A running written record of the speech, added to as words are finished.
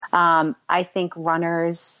I think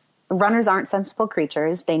runners aren't sensible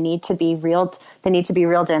creatures. They need to be reeled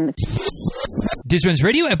in. Diz Runs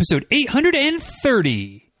Radio, episode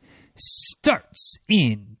 830, starts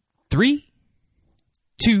in 3,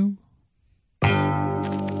 2.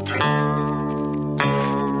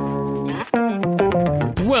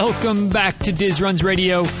 Welcome back to Diz Runs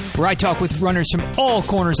Radio, where I talk with runners from all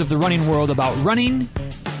corners of the running world about running,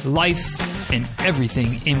 life, and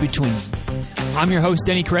everything in between. I'm your host,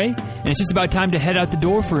 Denny Cray, and it's just about time to head out the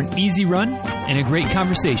door for an easy run and a great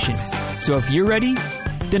conversation. So if you're ready,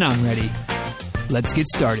 then I'm ready. Let's get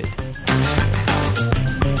started.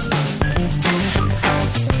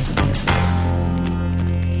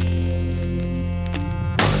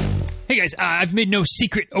 Hey guys, I've made no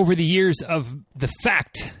secret over the years of the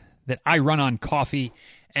fact that I run on coffee,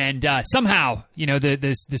 and somehow,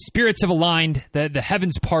 the spirits have aligned, the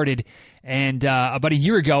heavens parted, and about a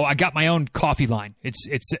year ago, I got my own coffee line.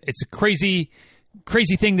 It's a crazy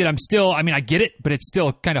thing that I'm still, I get it, but it's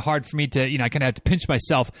still kind of hard for me to, I kind of have to pinch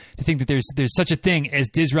myself to think that there's such a thing as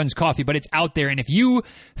Diz Runs Coffee, but it's out there. And if you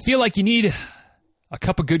feel like you need a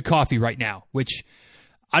cup of good coffee right now, which,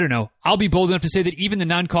 I don't know, I'll be bold enough to say that even the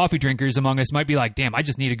non-coffee drinkers among us might be like, damn, I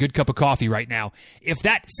just need a good cup of coffee right now. If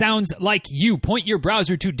that sounds like you, point your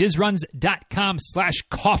browser to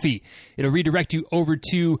dizruns.com/coffee. It'll redirect you over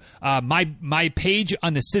to my page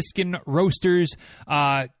on the Siskin Roasters,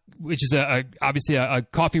 which is obviously a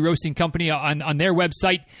coffee roasting company on their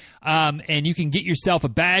website. And you can get yourself a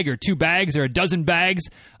bag or 2 bags or a dozen bags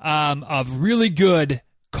of really good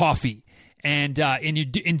coffee. And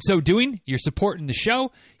in so doing, you're supporting the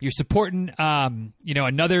show. You're supporting,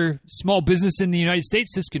 another small business in the United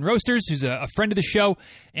States, Siskin Roasters, who's a friend of the show.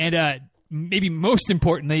 And maybe most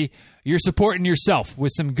importantly, you're supporting yourself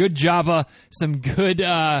with some good Java, some good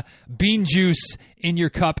bean juice in your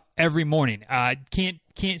cup every morning. Can't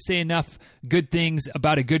say enough good things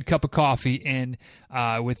about a good cup of coffee. And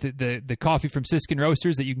with the coffee from Siskin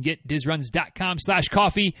Roasters that you can get,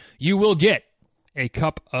 dizruns.com/coffee, you will get a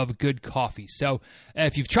cup of good coffee. So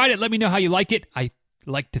if you've tried it, let me know how you like it. I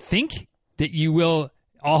like to think that you will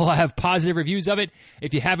all have positive reviews of it.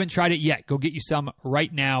 If you haven't tried it yet, go get you some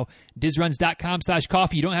right now.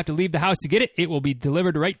 dizruns.com/coffee. You don't have to leave the house to get it. It will be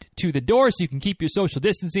delivered right to the door, so you can keep your social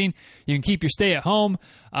distancing, you can keep your stay at home,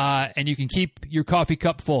 and you can keep your coffee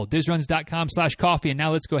cup full. dizruns.com/coffee. And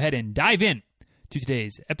now let's go ahead and dive in to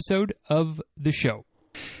today's episode of the show.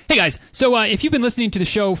 Hey guys, so if you've been listening to the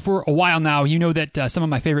show for a while now, you know that some of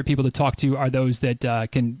my favorite people to talk to are those that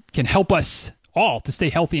can help us all to stay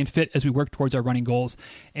healthy and fit as we work towards our running goals.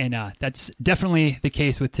 And that's definitely the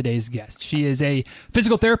case with today's guest. She is a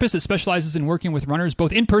physical therapist that specializes in working with runners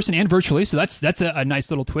both in person and virtually. So that's a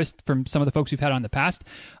nice little twist from some of the folks we've had on in the past.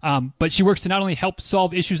 But she works to not only help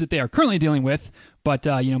solve issues that they are currently dealing with, but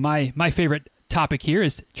my favorite topic here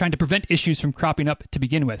is trying to prevent issues from cropping up to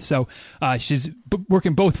begin with. So she's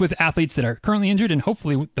working both with athletes that are currently injured and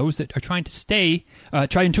hopefully those that are trying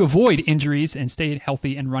to avoid injuries and stay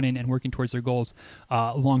healthy and running and working towards their goals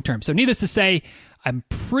long term. So needless to say, I'm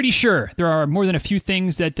pretty sure there are more than a few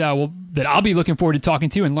things that I'll be looking forward to talking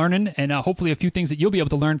to and learning, and hopefully a few things that you'll be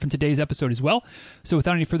able to learn from today's episode as well. So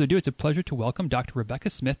without any further ado, it's a pleasure to welcome Dr. Rebecca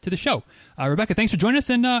Smith to the show. Rebecca, thanks for joining us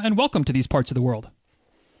and welcome to these parts of the world.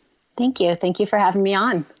 Thank you. Thank you for having me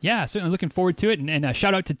on. Yeah, certainly looking forward to it. And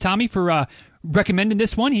shout out to Tommy for recommending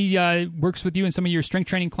this one. He works with you in some of your strength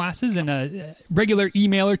training classes and a regular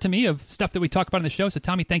emailer to me of stuff that we talk about on the show. So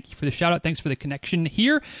Tommy, thank you for the shout out. Thanks for the connection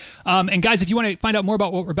here. And guys, if you want to find out more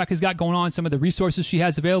about what Rebecca's got going on, some of the resources she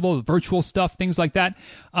has available, the virtual stuff, things like that,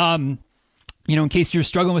 in case you're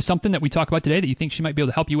struggling with something that we talk about today that you think she might be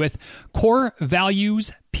able to help you with,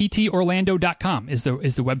 corevaluesptorlando.com is the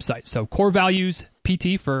website. So Core Values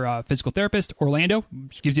PT for physical therapist, Orlando,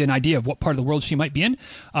 which gives you an idea of what part of the world she might be in.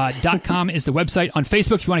 .com is the website. On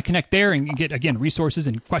Facebook, if you want to connect there and get, again, resources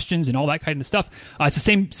and questions and all that kind of stuff, it's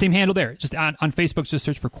the same handle there. Just on Facebook, just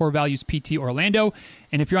search for Core Values PT Orlando.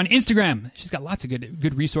 And if you're on Instagram, she's got lots of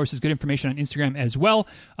good resources, good information on Instagram as well.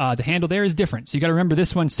 The handle there is different. So you got to remember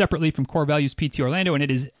this one separately from Core Values PT Orlando, and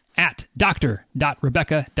it is at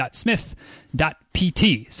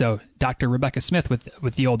dr.rebecca.smith.pt. So Dr. Rebecca Smith with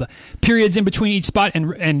the old periods in between each spot.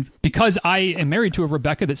 And because I am married to a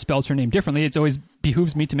Rebecca that spells her name differently, it's always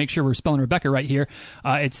behooves me to make sure we're spelling Rebecca right here.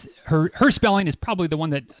 It's her spelling is probably the one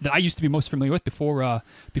that I used to be most familiar with before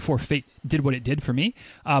fate did what it did for me.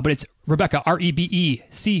 But it's Rebecca,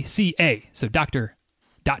 Rebecca. So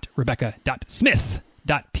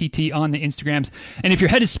dr.rebecca.smith.pt on the Instagrams. And if your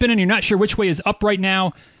head is spinning and you're not sure which way is up right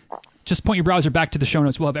now, just point your browser back to the show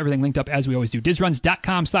notes. We'll have everything linked up as we always do.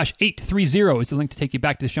 DizRuns.com/830 is the link to take you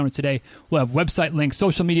back to the show notes today. We'll have website links,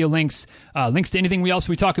 social media links, links to anything else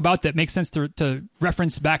we talk about that makes sense to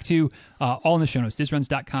reference back to, all in the show notes.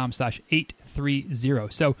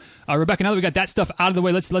 DizRuns.com/830. So, Rebecca, now that we got that stuff out of the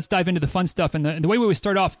way, let's dive into the fun stuff. And the way we always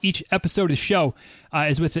start off each episode of the show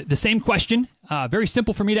is with the same question. Very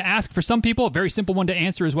simple for me to ask for some people, a very simple one to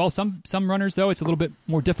answer as well. Some runners, though, it's a little bit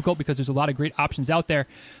more difficult because there's a lot of great options out there.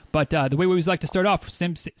 But the way we always like to start off,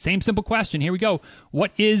 same simple question. Here we go.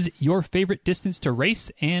 What is your favorite distance to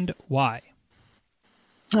race and why?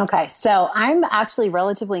 Okay, so I'm actually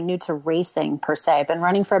relatively new to racing per se. I've been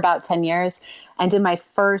running for about 10 years and did my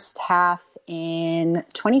first half in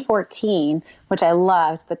 2014, which I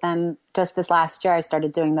loved. But then just this last year, I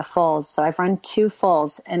started doing the fulls. So I've run 2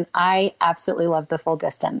 fulls and I absolutely love the full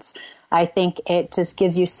distance. I think it just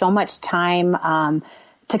gives you so much time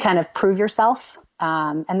to kind of prove yourself.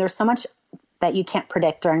 And there's so much that you can't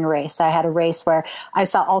predict during a race. I had a race where I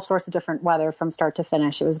saw all sorts of different weather from start to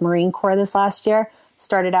finish. It was Marine Corps this last year.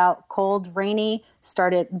 Started out cold, rainy,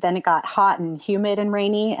 then it got hot and humid and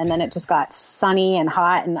rainy, and then it just got sunny and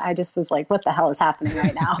hot. And I just was like, what the hell is happening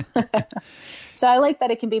right now? So I like that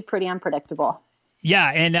it can be pretty unpredictable. Yeah.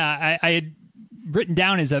 And I had written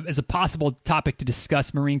down as a possible topic to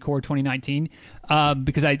discuss Marine Corps 2019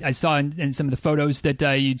 because I saw in some of the photos that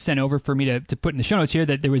you'd sent over for me to put in the show notes here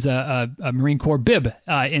that there was a Marine Corps bib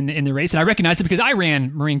in the race, and I recognized it because I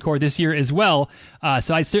ran Marine Corps this year as well,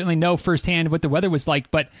 so I certainly know firsthand what the weather was like.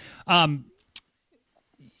 But again,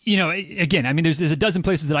 I mean, there's a dozen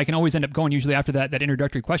places that I can always end up going usually after that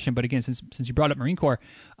introductory question. But again, since you brought up Marine Corps,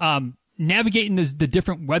 navigating the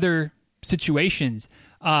different weather situations.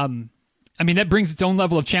 I mean, that brings its own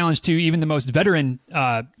level of challenge to even the most veteran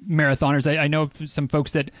marathoners. I know some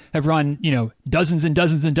folks that have run, dozens and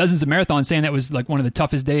dozens and dozens of marathons, saying that was like one of the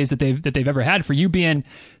toughest days that they've ever had. For you being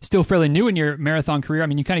still fairly new in your marathon career, I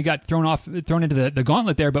mean, you kind of got thrown into the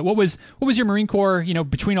gauntlet there. But what was your Marine Corps,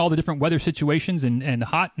 between all the different weather situations and the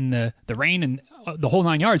hot and the rain and the whole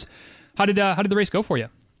 9 yards? How did the race go for you?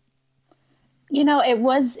 It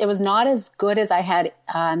was not as good as I had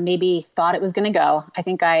maybe thought it was going to go. I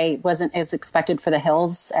think I wasn't as expected for the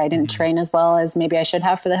hills. I didn't train as well as maybe I should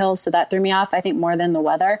have for the hills, so that threw me off, I think, more than the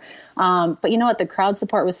weather. But you know what? The crowd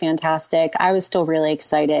support was fantastic. I was still really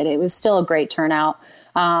excited. It was still a great turnout.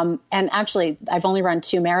 And actually, I've only run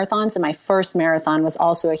 2 marathons, and my first marathon was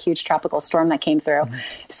also a huge tropical storm that came through. Mm-hmm.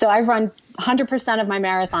 So I've run 100% of my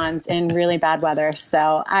marathons in really bad weather.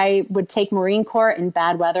 So I would take Marine Corps in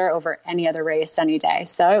bad weather over any other race any day.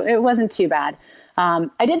 So it wasn't too bad.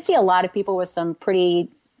 I did see a lot of people with some pretty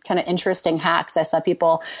kind of interesting hacks. I saw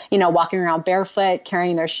people, walking around barefoot,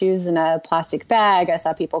 carrying their shoes in a plastic bag. I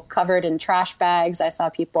saw people covered in trash bags. I saw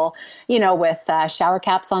people, with shower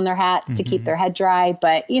caps on their hats to keep their head dry.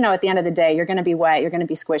 But, at the end of the day, you're going to be wet, you're going to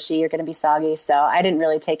be squishy, you're going to be soggy. So I didn't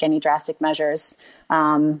really take any drastic measures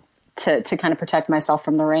to kind of protect myself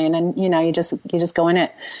from the rain. And, you just go in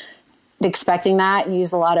it expecting that. You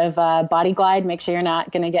use a lot of body glide, make sure you're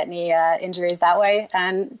not going to get any injuries that way,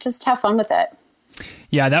 and just have fun with it.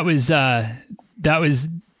 Yeah, that was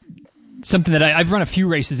something that I've run a few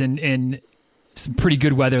races in some pretty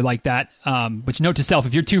good weather like that. But note to self,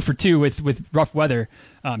 if you're 2 for 2 with rough weather,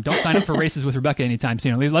 don't sign up for races with Rebecca anytime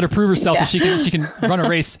soon. Let her prove herself that she can run a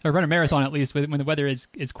race or run a marathon at least when the weather is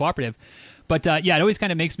cooperative. But it always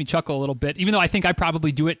kind of makes me chuckle a little bit, even though I think I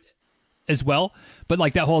probably do it as well. But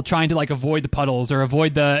like that whole trying to like avoid the puddles or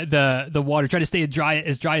avoid the water, try to stay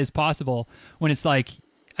as dry as possible when it's like,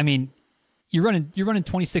 I mean, you're running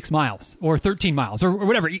 26 miles or 13 miles or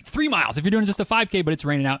whatever, 3 miles if you're doing just a 5K, but it's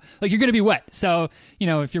raining out. Like, you're going to be wet. So,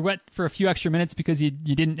 if you're wet for a few extra minutes because you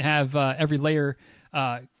didn't have every layer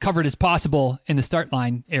covered as possible in the start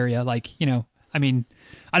line area, I mean,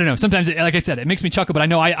 I don't know. Sometimes, like I said, it makes me chuckle, but I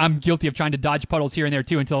know I'm guilty of trying to dodge puddles here and there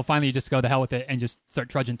too until finally you just go the hell with it and just start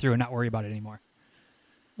trudging through and not worry about it anymore.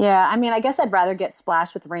 Yeah, I mean, I guess I'd rather get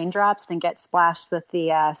splashed with raindrops than get splashed with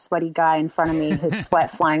the sweaty guy in front of me, his sweat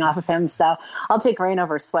flying off of him. So I'll take rain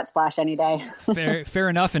over sweat splash any day. Fair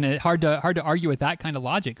enough, and hard to argue with that kind of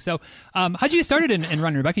logic. So how'd you get started in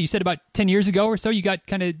running, Rebecca? You said about 10 years ago or so you got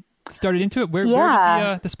kind of started into it. Where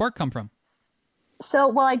did the spark come from? So,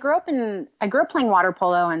 well, I grew up playing water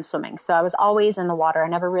polo and swimming. So I was always in the water. I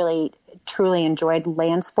never really truly enjoyed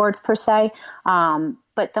land sports per se.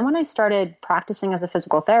 But then when I started practicing as a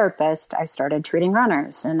physical therapist, I started treating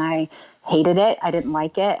runners, and I hated it. I didn't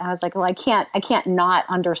like it. I was like, well, I can't not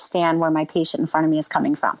understand where my patient in front of me is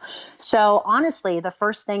coming from. So honestly, the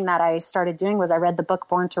first thing that I started doing was I read the book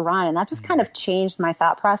Born to Run, and that just kind of changed my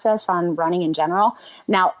thought process on running in general.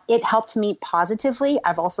 Now, it helped me positively.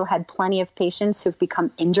 I've also had plenty of patients who've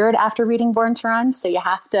become injured after reading Born to Run. So you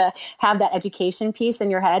have to have that education piece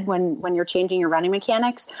in your head when you're changing your running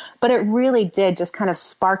mechanics. But it really did just kind of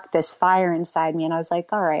spark this fire inside me. And I was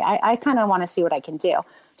like, all right, I kind of want to see what I can do.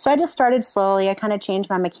 So I just started slowly. I kind of changed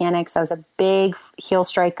my mechanics. I was a big heel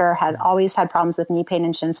striker, had always had problems with knee pain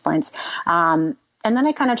and shin splints. And then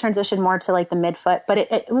I kind of transitioned more to like the midfoot, but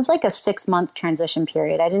it was like a 6-month transition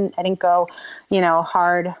period. I didn't go,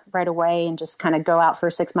 hard right away and just kind of go out for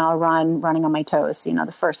a 6-mile run, running on my toes,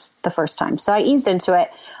 the first time. So I eased into it.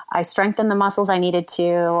 I strengthened the muscles I needed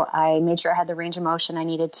to. I made sure I had the range of motion I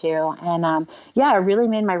needed to. And it really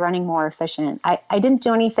made my running more efficient. I didn't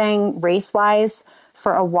do anything race-wise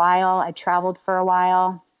for a while. I traveled for a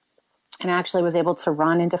while and actually was able to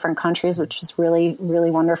run in different countries, which was really, really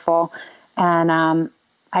wonderful. And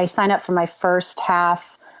I signed up for my first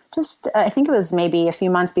half, I think it was maybe a few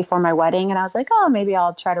months before my wedding. And I was like, oh, maybe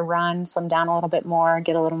I'll try to slim down a little bit more,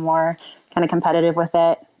 get a little more kind of competitive with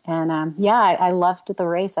it. And I loved the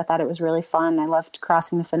race. I thought it was really fun. I loved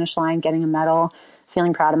crossing the finish line, getting a medal,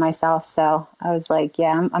 feeling proud of myself. So I was like,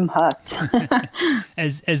 yeah, I'm hooked.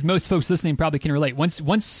 As most folks listening probably can relate,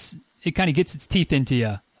 once it kind of gets its teeth into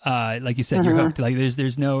you, like you said, you're hooked. Like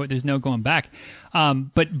there's no going back.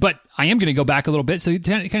 But I am going to go back a little bit. So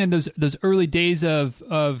kind of those early days of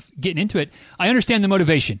getting into it, I understand the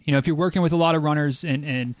motivation. If you're working with a lot of runners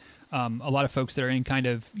and a lot of folks that are in kind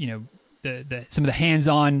of some of the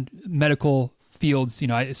hands-on medical fields,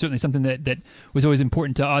 certainly something that was always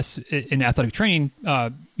important to us in athletic training,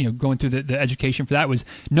 going through the education for that was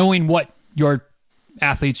knowing what your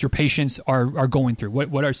athletes, your patients are going through.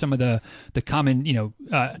 What are some of the common,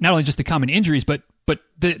 not only just the common injuries, but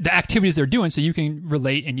the activities they're doing, so you can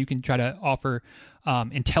relate and you can try to offer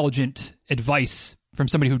intelligent advice from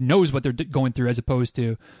somebody who knows what they're going through, as opposed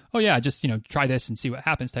to, oh yeah, just, try this and see what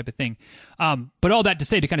happens type of thing. But all that to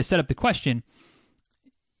say, to kind of set up the question,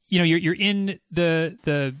 you're in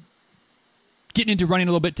the getting into running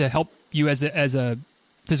a little bit to help you as a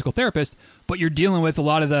physical therapist, but you're dealing with a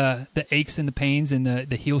lot of the aches and the pains and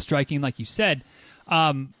the heel striking, like you said.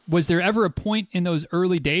 Was there ever a point in those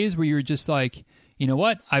early days where you were just like, you know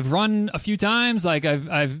what, I've run a few times, like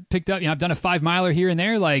I've picked up, I've done a 5-miler here and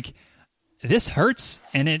there, like this hurts,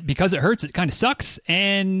 and because it hurts, it kind of sucks.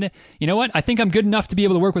 And you know what? I think I'm good enough to be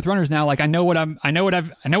able to work with runners now. Like I know what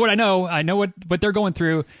they're going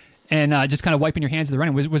through, and just kind of wiping your hands of the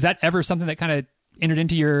running. Was that ever something that kind of entered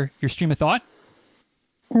into your stream of thought?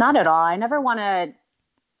 Not at all. I never want to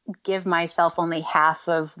give myself only half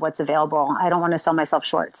of what's available. I don't want to sell myself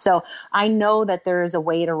short. So I know that there's a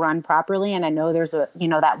way to run properly, and I know there's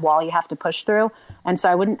that wall you have to push through. And so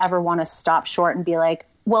I wouldn't ever want to stop short and be like,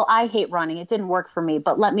 well, I hate running. It didn't work for me,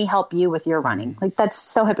 but let me help you with your running. Like that's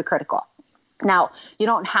so hypocritical. Now, you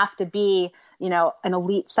don't have to be, an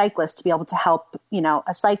elite cyclist to be able to help,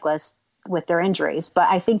 a cyclist with their injuries. But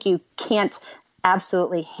I think you can't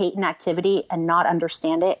absolutely hate an activity and not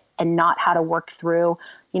understand it and not how to work through,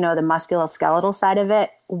 the musculoskeletal side of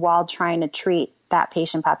it while trying to treat that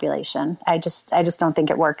patient population. I just don't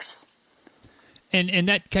think it works. And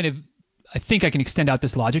that kind of, I think I can extend out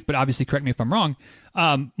this logic, but obviously correct me if I'm wrong.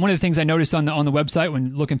 One of the things I noticed on the website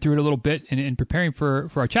when looking through it a little bit and preparing for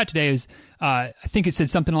our chat today is I think it said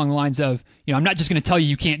something along the lines of, I'm not just going to tell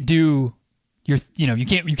you can't do you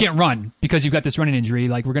can't run because you've got this running injury.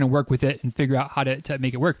 Like we're going to work with it and figure out how to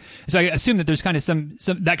make it work. So I assume that there's kind of some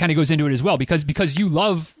that kind of goes into it as well, because you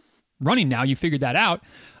love running now, you figured that out.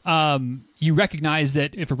 You recognize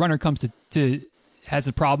that if a runner comes to has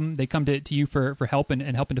a problem, they come to you for help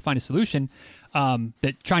and helping to find a solution.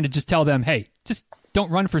 That trying to just tell them, hey, just don't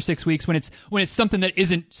run for 6 weeks when it's something that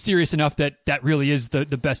isn't serious enough that really is the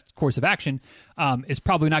best course of action, is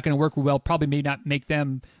probably not going to work well, probably may not make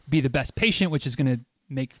them be the best patient, which is going to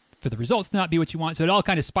make for the results not be what you want. So it all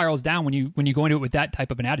kind of spirals down when you go into it with that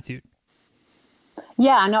type of an attitude.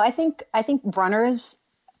 Yeah, no, I think runners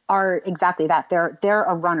are exactly that. They're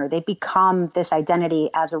a runner. They become this identity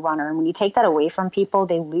as a runner. And when you take that away from people,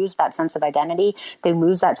 they lose that sense of identity. They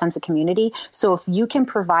lose that sense of community. So if you can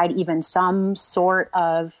provide even some sort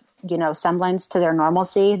of, semblance to their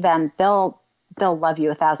normalcy, then they'll love you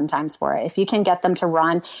 1,000 times for it. If you can get them to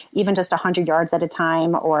run even just 100 yards at a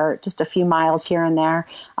time or just a few miles here and there,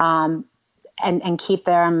 and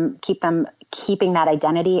keeping that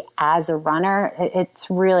identity as a runner, it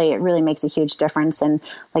really makes a huge difference. And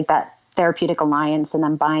like that therapeutic alliance and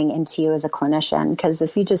them buying into you as a clinician. Because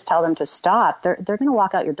if you just tell them to stop, they're going to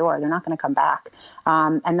walk out your door. They're not going to come back.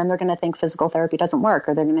 And then they're going to think physical therapy doesn't work,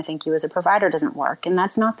 or they're going to think you as a provider doesn't work. And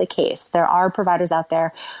that's not the case. There are providers out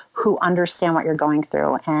there who understand what you're going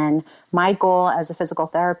through. And my goal as a physical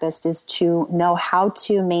therapist is to know how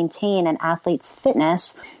to maintain an athlete's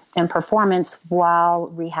fitness and performance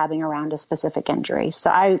while rehabbing around a specific injury. So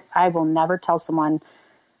I will never tell someone,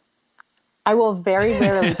 I will very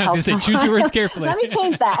rarely tell someone. Choose your words carefully. Let me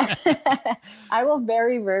change that. I will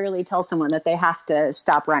very rarely tell someone that they have to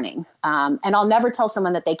stop running. And I'll never tell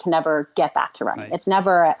someone that they can never get back to running. Right. It's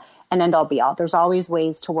never an end all be all. There's always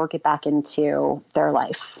ways to work it back into their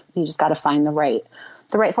life. You just got to find the right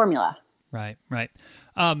formula. Right.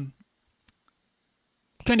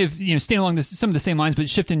 Kind of, staying along some of the same lines, but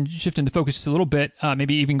shifting the focus just a little bit,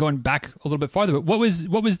 maybe even going back a little bit farther. But what was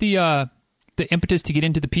the impetus to get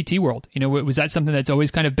into the PT world? Was that something that's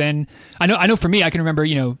always kind of been, I know for me, I can remember,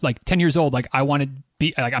 like 10 years old, like I wanted to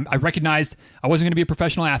be, like I recognized I wasn't going to be a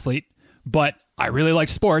professional athlete, but I really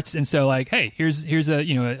liked sports. And so like, hey, here's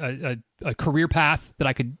a career path that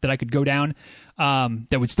I could go down,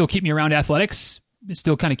 that would still keep me around athletics,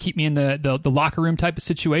 still kind of keep me in the locker room type of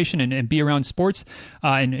situation and be around sports.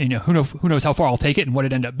 And who knows how far I'll take it and what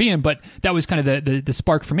it ended up being, but that was kind of the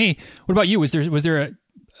spark for me. What about you? Was there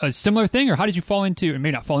a similar thing, or how did you fall into, or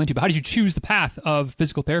maybe not fall into, but how did you choose the path of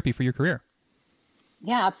physical therapy for your career?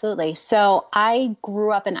 Yeah, absolutely. So I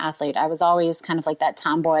grew up an athlete. I was always kind of like that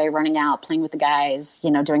tomboy running out, playing with the guys,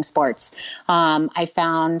 doing sports. I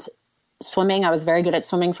found swimming. I was very good at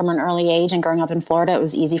swimming from an early age, and growing up in Florida, it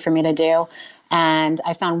was easy for me to do. And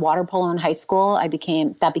I found water polo in high school.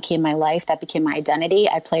 That became my life. That became my identity.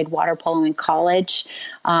 I played water polo in college.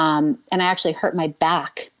 And I actually hurt my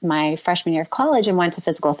back my freshman year of college and went to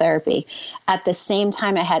physical therapy. At the same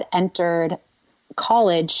time, I had entered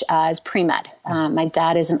college as pre-med. My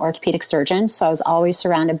dad is an orthopedic surgeon, so I was always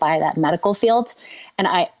surrounded by that medical field. And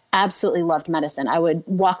I absolutely loved medicine. I would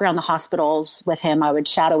walk around the hospitals with him. I would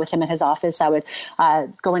shadow with him at his office. I would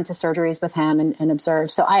go into surgeries with him and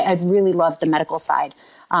observe. So I really loved the medical side.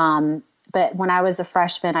 But when I was a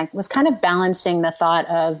freshman, I was kind of balancing the thought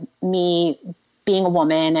of me being a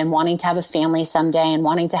woman and wanting to have a family someday and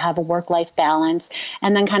wanting to have a work-life balance,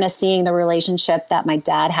 and then kind of seeing the relationship that my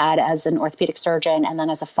dad had as an orthopedic surgeon and then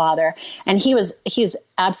as a father. And he was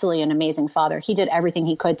absolutely an amazing father. He did everything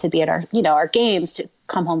he could to be at our games, to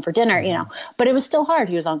come home for dinner, but it was still hard.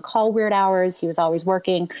 He was on call weird hours. He was always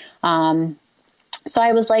working. So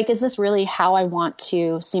I was like, is this really how I want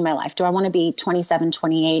to see my life? Do I want to be 27,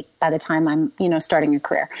 28 by the time I'm, starting a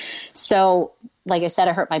career? So like I said,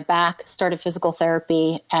 I hurt my back, started physical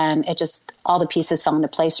therapy, and it just, all the pieces fell into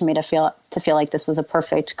place for me to feel like this was a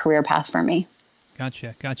perfect career path for me.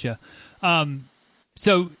 Gotcha.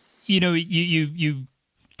 So, you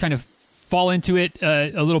kind of fall into it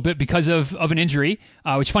a little bit because of an injury,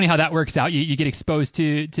 which funny how that works out. You get exposed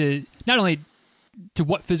to not only to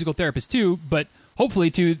what physical therapists do, but hopefully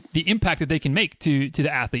to the impact that they can make to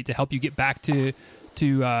the athlete to help you get back to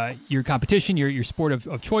your competition, your sport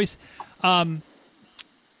of choice.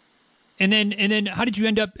 And then how did you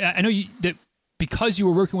end up? I know that because you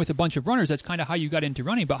were working with a bunch of runners, that's kind of how you got into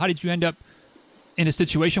running. But how did you end up in a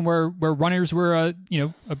situation where runners were a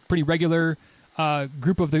pretty regular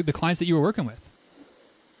group of the clients that you were working with?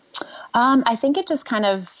 I think it just kind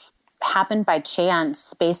of happened by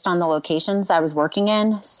chance based on the locations I was working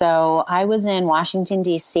in. So I was in Washington,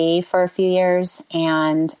 D.C. for a few years,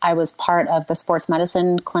 and I was part of the sports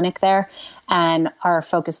medicine clinic there. And our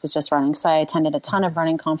focus was just running. So I attended a ton of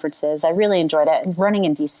running conferences. I really enjoyed it. Running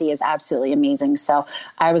in DC is absolutely amazing. So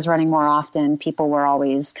I was running more often. People were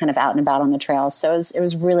always kind of out and about on the trails. So it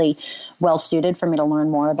was really well suited for me to learn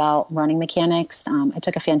more about running mechanics. I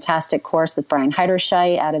took a fantastic course with Brian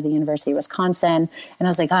Heiderscheit out of the University of Wisconsin. And I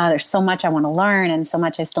was like, there's so much I want to learn and so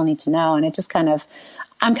much I still need to know. And it just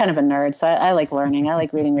I'm kind of a nerd, so I like learning. I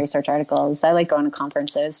like reading research articles. I like going to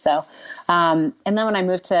conferences. So, and then when I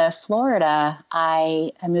moved to Florida,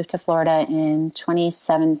 I moved to Florida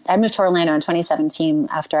I moved to Orlando in 2017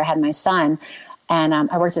 after I had my son. And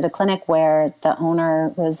I worked at a clinic where the owner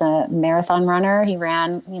was a marathon runner. He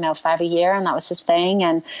ran, 5 a year, and that was his thing.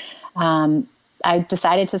 And I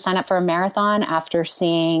decided to sign up for a marathon after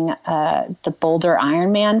seeing the Boulder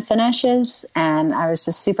Ironman finishes, and I was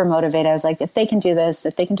just super motivated. I was like, if they can do this,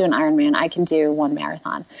 if they can do an Ironman, I can do one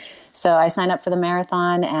marathon. So I signed up for the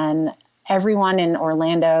marathon, and everyone in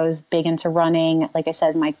Orlando is big into running. Like I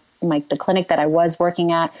said, the clinic that I was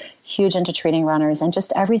working at, huge into treating runners, and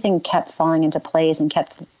just everything kept falling into place and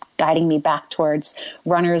kept guiding me back towards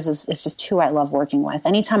runners is just who I love working with.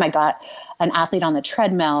 Anytime I got an athlete on the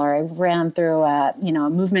treadmill or I ran through a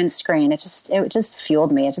movement screen, it just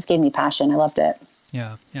fueled me. It just gave me passion. I loved it.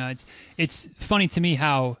 Yeah. It's funny to me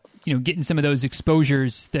how, getting some of those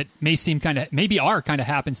exposures that may seem maybe are kind of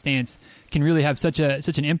happenstance can really have such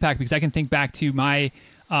an impact, because I can think back to my,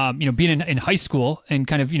 being in high school and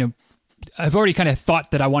kind of, I've already kind of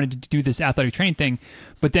thought that I wanted to do this athletic training thing,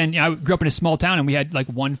 but then I grew up in a small town and we had like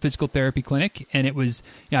one physical therapy clinic, and it was,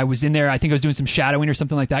 I was in there, I think I was doing some shadowing or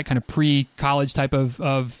something like that, kind of pre-college type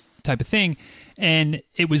of thing. And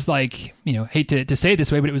it was like, hate to say it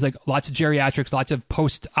this way, but it was like lots of geriatrics, lots of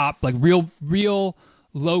post-op, like real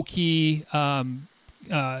low-key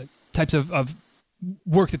types of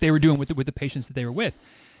work that they were doing with the patients that they were with.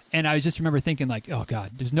 And I just remember thinking like, oh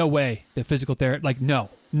God, there's no way the physical therapy, like, no.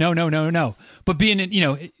 But being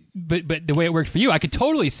in, but the way it worked for you, I could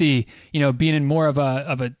totally see, being in more of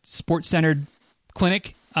a sports centered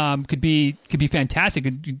clinic, could be fantastic.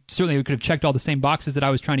 And certainly we could have checked all the same boxes that I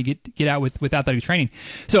was trying to get out with athletic training.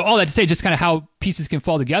 So all that to say, just kind of how pieces can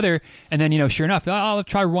fall together. And then, sure enough, I'll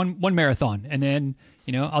try one marathon, and then,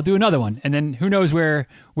 I'll do another one. And then who knows where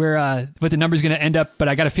what the number's going to end up, but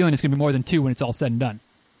I got a feeling it's going to be more than 2 when it's all said and done.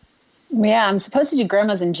 Yeah, I'm supposed to do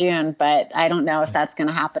Grandma's in June, but I don't know if that's going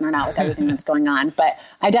to happen or not with everything that's going on. But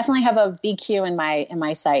I definitely have a BQ in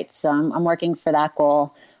my sights, so I'm working for that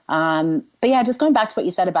goal. But yeah, just going back to what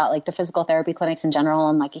you said about like the physical therapy clinics in general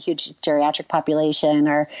and like a huge geriatric population,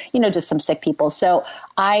 or, just some sick people. So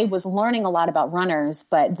I was learning a lot about runners,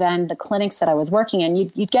 but then the clinics that I was working in,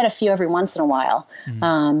 you'd get a few every once in a while.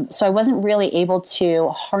 Mm-hmm. So I wasn't really able to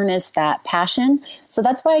harness that passion. So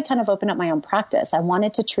that's why I kind of opened up my own practice. I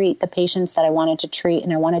wanted to treat the patients that I wanted to treat,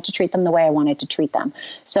 and I wanted to treat them the way I wanted to treat them.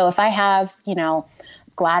 So if I have,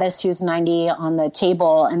 Gladys, who's 90 on the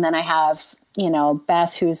table, and then I have,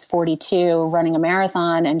 Beth, who's 42, running a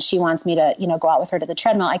marathon, and she wants me to, go out with her to the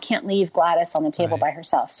treadmill, I can't leave Gladys on the table by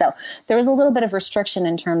herself. So there was a little bit of restriction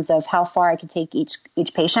in terms of how far I could take each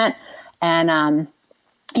patient. And,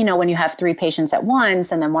 when you have 3 patients at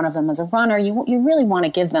once, and then one of them is a runner, you really want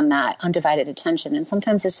to give them that undivided attention. And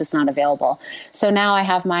sometimes it's just not available. So now I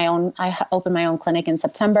open my own clinic in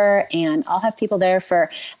September, and I'll have people there for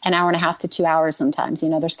an hour and a half to 2 hours sometimes.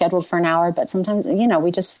 They're scheduled for an hour, but sometimes,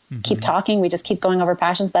 we just keep talking. We just keep going over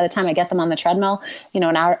passions. By the time I get them on the treadmill,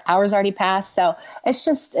 an hour's already passed. So it's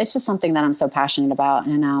just something that I'm so passionate about.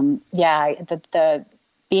 And the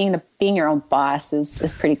being your own boss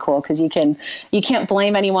is pretty cool, because you can't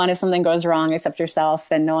blame anyone if something goes wrong except yourself,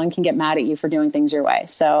 and no one can get mad at you for doing things your way.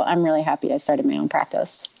 So I'm really happy I started my own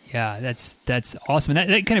practice. Yeah, that's awesome. And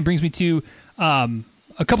that kind of brings me to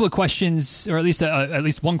a couple of questions, or at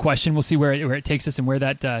least one question. We'll see where it takes us and where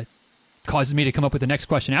that causes me to come up with the next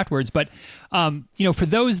question afterwards. But for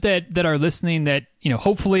those that are listening that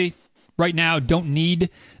hopefully right now don't need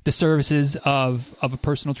the services of a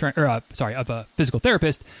personal trainer, of a physical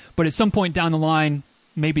therapist, but at some point down the line,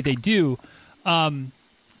 maybe they do. Some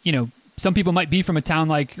people might be from a town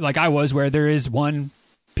like I was, where there is one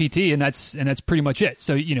PT, and that's pretty much it.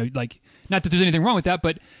 So, not that there's anything wrong with that,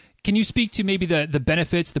 but can you speak to maybe the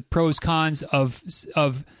benefits, the pros, cons of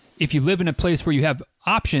if you live in a place where you have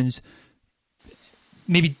options,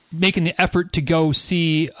 maybe making the effort to go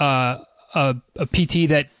see a PT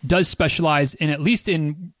that does specialize in, at least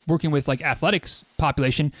in working with like athletics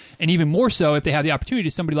population, and even more so if they have the opportunity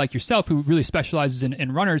to somebody like yourself who really specializes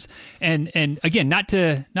in runners. And again, not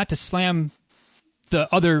to slam the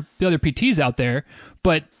other PTs out there,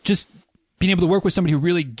 but just being able to work with somebody who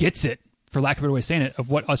really gets it, for lack of a better way of saying it, of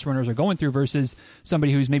what us runners are going through, versus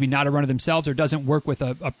somebody who's maybe not a runner themselves or doesn't work with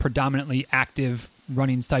a predominantly active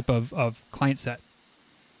running type of client set.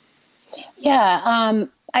 Yeah.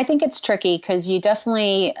 I think it's tricky, because you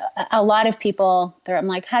definitely, a lot of people there, I'm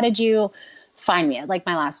like, how did you find me? Like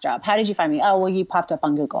my last job, how did you find me? Oh, well, you popped up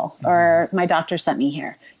on Google, or my doctor sent me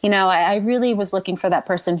here. I really was looking for that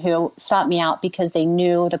person who sought me out because they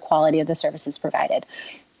knew the quality of the services provided.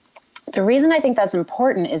 The reason I think that's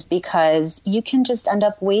important is because you can just end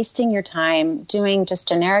up wasting your time doing just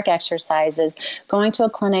generic exercises, going to a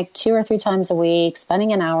clinic 2 or 3 times a week,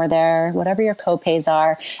 spending an hour there, whatever your copays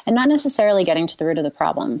are, and not necessarily getting to the root of the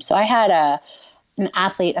problem. So I had an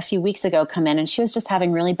athlete a few weeks ago come in, and she was just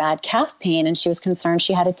having really bad calf pain, and she was concerned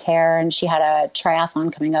she had a tear, and she had a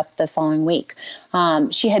triathlon coming up the following week.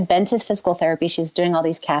 She had been to physical therapy. She was doing all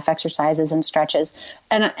these calf exercises and stretches.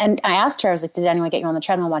 And I asked her, I was like, did anyone get you on the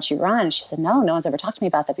treadmill and watch you run? And she said, no one's ever talked to me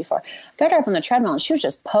about that before. I got her up on the treadmill, and she was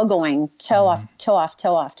just pogoing toe off, toe off,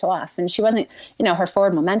 toe off, toe off. And she wasn't, her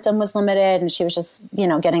forward momentum was limited, and she was just,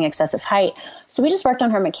 getting excessive height. So we just worked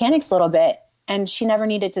on her mechanics a little bit. and she never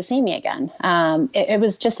needed to see me again. It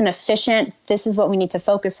was just an efficient, this is what we need to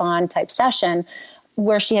focus on type session,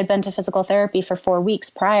 where she had been to physical therapy for 4 weeks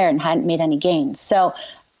prior and hadn't made any gains. So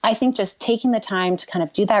I think just taking the time to kind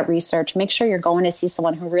of do that research, make sure you're going to see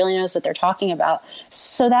someone who really knows what they're talking about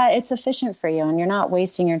so that it's efficient for you and you're not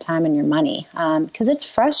wasting your time and your money. Because it's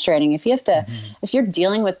frustrating if you have to, if you're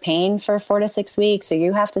dealing with pain for 4 to 6 weeks, or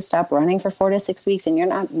you have to stop running for 4 to 6 weeks and you're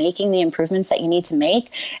not making the improvements that you need to make,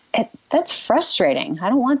 that's frustrating. I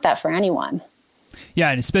don't want that for anyone. Yeah.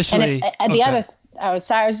 And especially I was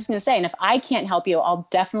just going to say, and if I can't help you, I'll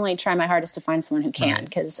definitely try my hardest to find someone who can,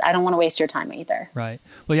 because I don't want to waste your time either. Right.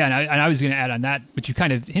 Well, yeah. And I was going to add on that, which you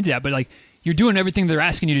kind of hinted at, but like you're doing everything they're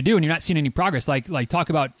asking you to do and you're not seeing any progress. Like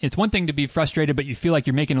talk about, it's one thing to be frustrated, but you feel like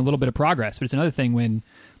you're making a little bit of progress, but it's another thing when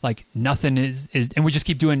like nothing is, and we just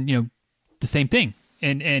keep doing, the same thing.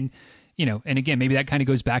 And again, maybe that kind of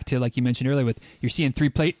goes back to, like you mentioned earlier, with you're seeing three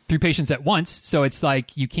patients at once. So it's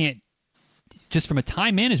like, you can't, just from a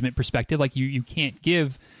time management perspective, like you can't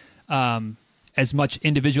give as much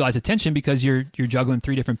individualized attention because you're juggling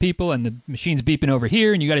 3 different people and the machine's beeping over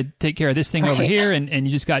here and you got to take care of this thing over here and you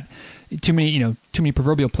just got too many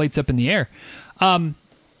proverbial plates up in the air.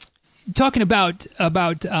 Talking about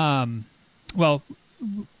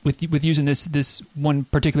with using this one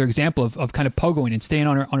particular example of kind of pogoing and staying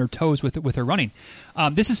on her toes with her running.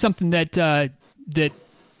 This is something that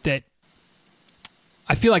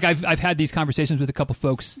I feel like I've had these conversations with a couple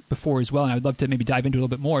folks before as well, and I would love to maybe dive into a little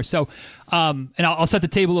bit more. So, and I'll set the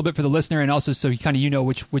table a little bit for the listener, and also so you kind of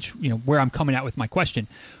which where I'm coming at with my question.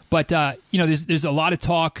 But there's a lot of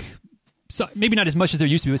talk, so maybe not as much as there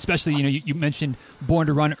used to be, especially you mentioned Born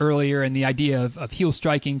to Run earlier, and the idea of heel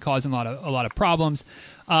striking causing a lot of problems,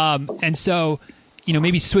 and so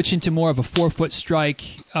maybe switch into more of a forefoot strike,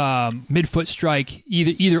 midfoot strike,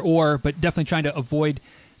 either or, but definitely trying to avoid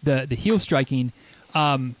the heel striking.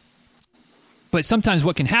 But sometimes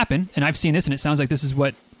what can happen, and I've seen this, and it sounds like this is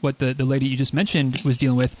what the lady you just mentioned was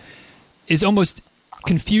dealing with, is almost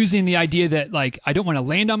confusing the idea that, like, I don't want to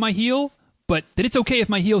land on my heel, but that it's okay if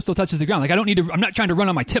my heel still touches the ground. Like, I'm not trying to run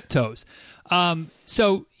on my tiptoes.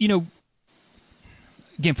 So,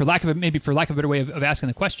 again, for lack of a better way of asking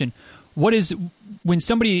the question, what is, when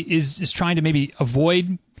somebody is trying to maybe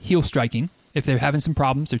avoid heel striking, if they're having some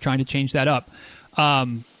problems, they're trying to change that up,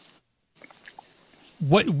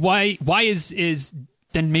 why is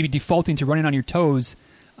then maybe defaulting to running on your toes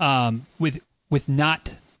with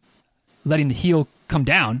not letting the heel come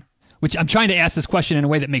down? Which I'm trying to ask this question in a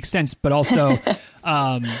way that makes sense, but also,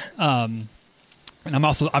 and I'm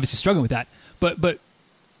also obviously struggling with that. But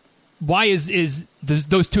why is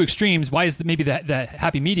those two extremes? Why is maybe the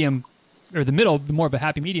happy medium, or the middle, more of a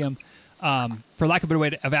happy medium? For lack of a better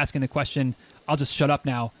way of asking the question, I'll just shut up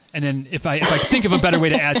now. And then if I think of a better way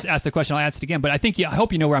to ask the question, I'll ask it again. But I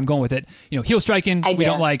hope you know where I'm going with it. Heel striking, we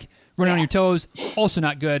don't like. Running on your toes, also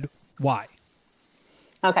not good. Why?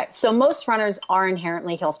 Okay, so most runners are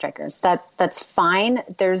inherently heel strikers. That's fine.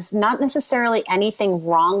 There's not necessarily anything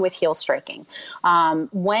wrong with heel striking.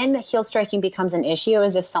 When heel striking becomes an issue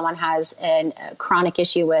is if someone has a chronic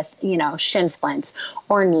issue with, shin splints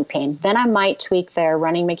or knee pain. Then I might tweak their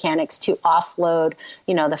running mechanics to offload,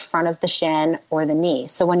 the front of the shin or the knee.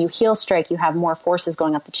 So when you heel strike, you have more forces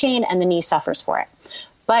going up the chain and the knee suffers for it.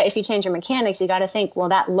 But if you change your mechanics, you got to think, well,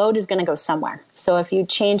 that load is going to go somewhere. So if you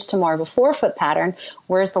change to more of a forefoot pattern,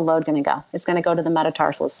 where's the load going to go? It's going to go to the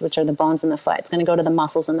metatarsals, which are the bones in the foot. It's going to go to the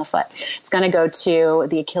muscles in the foot. It's going to go to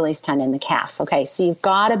the Achilles tendon, the calf. Okay, so you've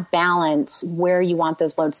got to balance where you want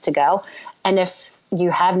those loads to go. And if you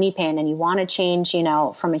have knee pain and you want to change,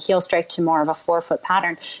 from a heel strike to more of a forefoot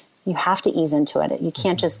pattern, you have to ease into it. You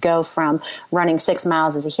can't just go from running 6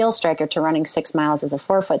 miles as a heel striker to running 6 miles as a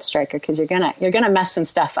forefoot striker, because you're gonna mess some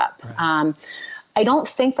stuff up. Right. I don't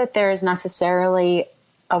think that there is necessarily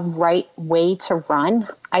a right way to run.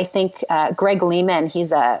 I think Greg Lehman,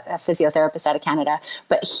 he's a physiotherapist out of Canada,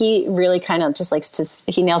 but he really kind of just likes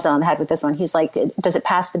to, he nails it on the head with this one. He's like, does it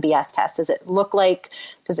pass the BS test? What does it look like?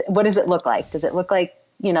 Does it look like,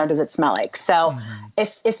 does it smell like? So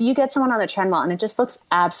if you get someone on the treadmill and it just looks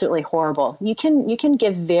absolutely horrible, you can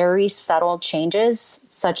give very subtle changes,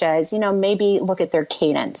 such as, maybe look at their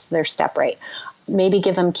cadence, their step rate, maybe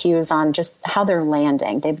give them cues on just how they're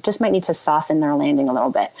landing. They just might need to soften their landing a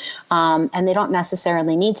little bit. And they don't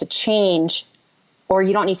necessarily need to change, or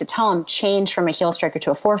you don't need to tell them change from a heel striker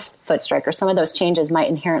to a forefoot striker. Some of those changes might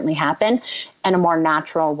inherently happen in a more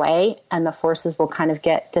natural way, and the forces will kind of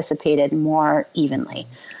get dissipated more evenly.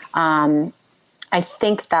 I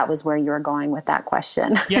think that was where you were going with that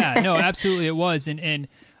question. Yeah, no, absolutely it was. And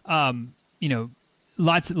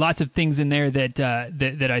lots of things in there that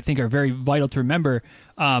I think are very vital to remember.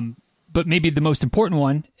 But maybe the most important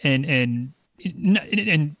one, and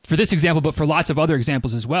for this example, but for lots of other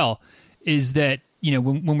examples as well, is that,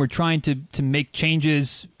 when we're trying to make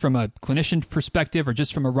changes from a clinician perspective or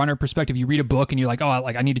just from a runner perspective, you read a book and you're like, oh,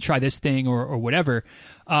 like I need to try this thing or whatever.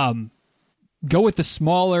 Go with the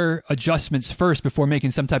smaller adjustments first before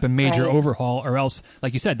making some type of major overhaul, or else,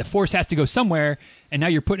 like you said, the force has to go somewhere, and now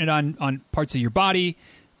you're putting it on parts of your body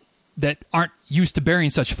that aren't used to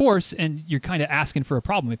bearing such force, and you're kind of asking for a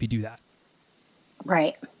problem if you do that.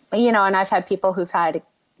 Right. And I've had people who've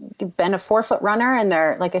been a 4-foot runner, and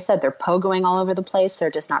they're, like I said, they're pogoing all over the place.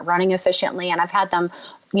 They're just not running efficiently. And I've had them,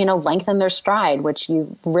 lengthen their stride, which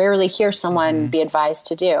you rarely hear someone be advised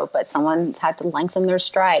to do, but someone's had to lengthen their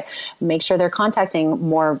stride, make sure they're contacting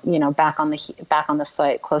more, back on the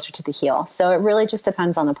foot, closer to the heel. So it really just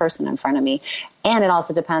depends on the person in front of me. And it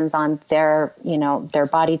also depends on their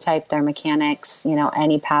body type, their mechanics,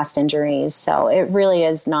 any past injuries. So it really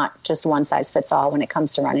is not just one size fits all when it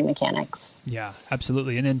comes to running mechanics. Yeah,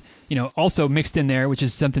 absolutely. And then, also mixed in there, which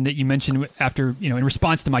is something that you mentioned after, in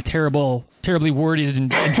response to my terribly worded and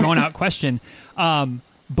drawn out question.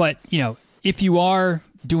 But, if you are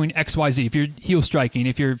doing XYZ, if you're heel striking,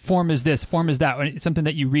 if your form is this, form is that, it's something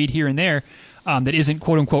that you read here and there that isn't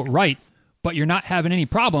quote unquote right, but you're not having any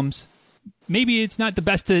problems, maybe it's not the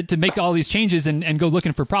best to make all these changes and go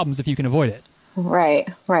looking for problems if you can avoid it. Right.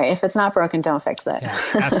 If it's not broken, don't fix it. Yeah,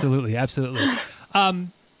 absolutely.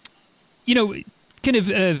 Kind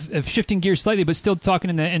of shifting gears slightly, but still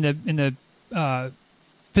talking in the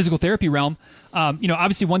physical therapy realm.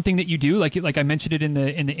 Obviously one thing that you do, like I mentioned it in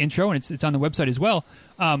the intro, and it's on the website as well.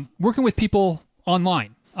 Working with people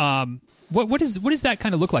online. What does that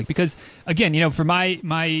kind of look like? Because again, for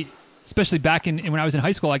my especially back when I was in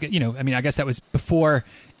high school, I guess that was before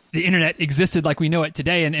the internet existed like we know it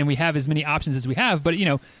today, and we have as many options as we have. But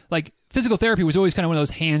like physical therapy was always kind of one of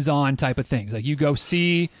those hands-on type of things. Like you go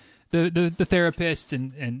see the therapist,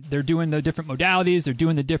 and they're doing the different modalities, they're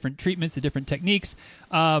doing the different treatments, the different techniques.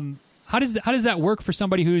 How does that work for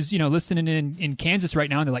somebody who's listening in Kansas right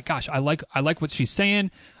now, and they're like, gosh, I like what she's saying.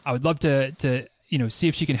 I would love to see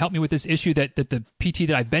if she can help me with this issue that the PT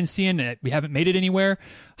that I've been seeing, we haven't made it anywhere.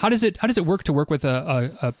 How does it work to work with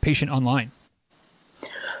a patient online?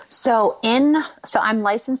 So I'm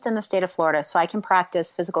licensed in the state of Florida, so I can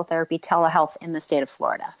practice physical therapy telehealth in the state of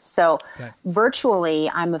Florida. So virtually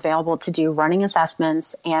I'm available to do running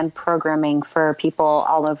assessments and programming for people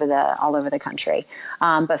all over the country.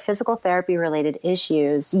 But physical therapy related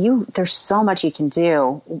issues, there's so much you can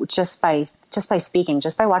do just by speaking,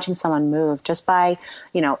 just by watching someone move, just by,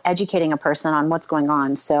 educating a person on what's going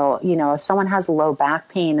on. So, if someone has low back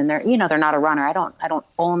pain and they're not a runner, I don't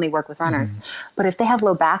only work with runners, but if they have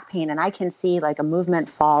low back pain and I can see like a movement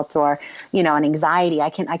fault or, an anxiety, I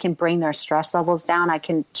can bring their stress levels down. I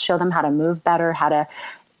can show them how to move better, how to,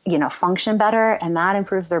 function better, and that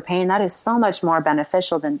improves their pain. That is so much more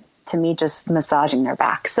beneficial than to me just massaging their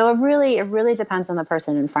back. So it really depends on the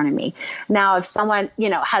person in front of me. Now, if someone,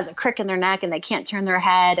 has a crick in their neck and they can't turn their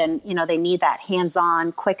head and, they need that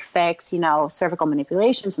hands-on quick fix, cervical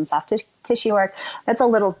manipulations and soft tissue work, that's a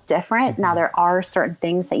little different. Now, there are certain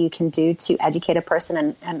things that you can do to educate a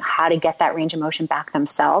person and how to get that range of motion back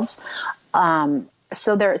themselves.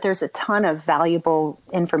 So there's a ton of valuable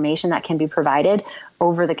information that can be provided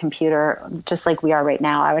over the computer, just like we are right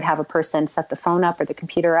now. I would have a person set the phone up or the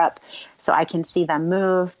computer up so I can see them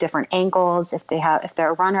move, different angles. If they're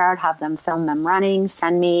a runner, I would have them film them running,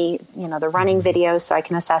 send me, the running videos so I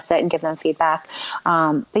can assess it and give them feedback.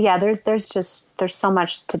 But yeah, there's so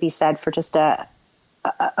much to be said for just a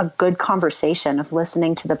good conversation of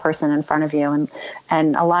listening to the person in front of you.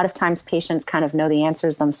 And a lot of times patients kind of know the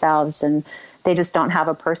answers themselves and they just don't have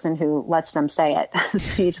a person who lets them say it.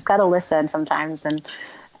 So you just got to listen sometimes. And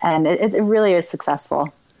it really is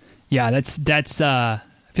successful. Yeah. That's I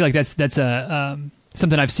feel like that's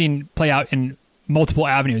something I've seen play out in multiple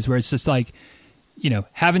avenues where it's just like,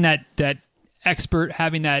 having that expert,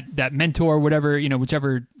 having that mentor, whatever,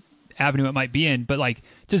 whichever avenue it might be in, but like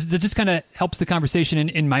just kind of helps the conversation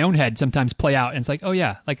in my own head sometimes play out. And it's like, oh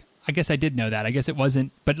yeah, like I guess I did know that. I guess it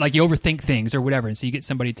wasn't, but like you overthink things or whatever. And so you get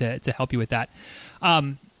somebody to help you with that.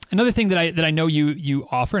 Another thing that I know you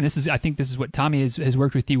offer, and I think this is what Tommy has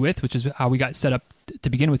worked with you with, which is how we got set up to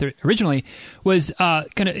begin with originally, was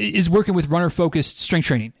is working with runner focused strength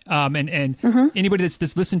training. And anybody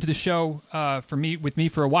that's listened to the show with me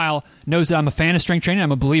for a while knows that I'm a fan of strength training.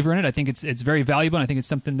 I'm a believer in it. I think it's very valuable. And I think it's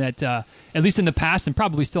something that at least in the past and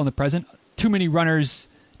probably still in the present, too many runners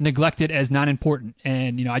neglect it as non important.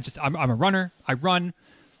 And I'm a runner. I run.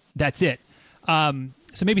 That's it.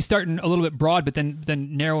 So maybe starting a little bit broad, but then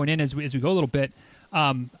narrowing in as we go a little bit.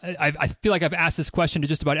 I feel like I've asked this question to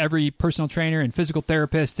just about every personal trainer and physical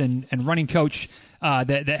therapist and running coach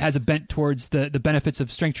that has a bent towards the benefits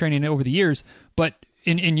of strength training over the years. But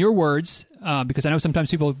in your words, because I know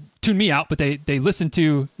sometimes people tune me out, but they listen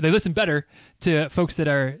better to folks that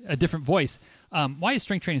are a different voice. Why is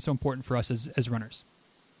strength training so important for us as runners?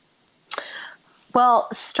 Well,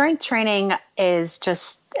 strength training is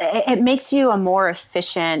it makes you a more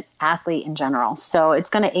efficient athlete in general. So it's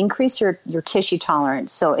going to increase your tissue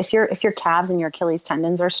tolerance. So if your calves and your Achilles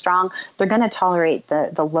tendons are strong, they're going to tolerate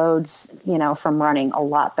the loads, from running a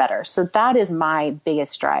lot better. So that is my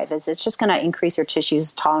biggest drive, is it's just going to increase your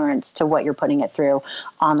tissue's tolerance to what you're putting it through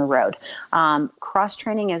on the road. Cross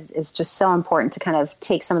training is just so important to kind of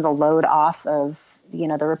take some of the load off of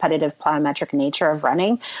the repetitive plyometric nature of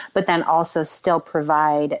running, but then also still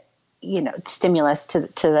provide, stimulus to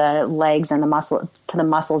the legs and to the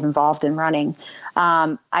muscles involved in running.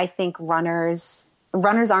 I think runners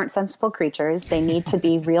aren't sensible creatures. They need to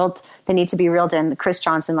be reeled in. Chris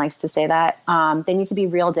Johnson likes to say that. They need to be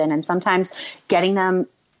reeled in, and sometimes getting them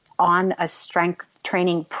on a strength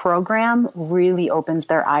training program really opens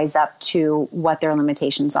their eyes up to what their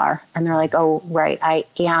limitations are. And they're like, oh, right, I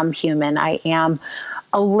am human. I am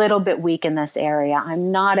a little bit weak in this area.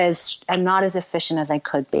 I'm not as efficient as I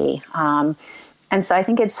could be. And so I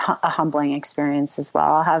think it's a humbling experience as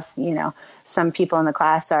well. I'll have, some people in the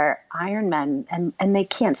class are Ironmen and they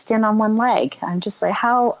can't stand on one leg. I'm just like,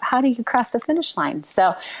 how do you cross the finish line?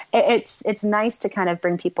 So it's nice to kind of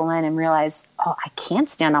bring people in and realize, oh, I can't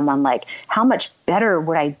stand on one leg. How much better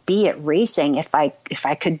would I be at racing if I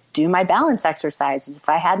could do my balance exercises, if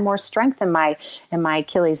I had more strength in my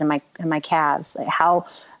Achilles and my calves? Like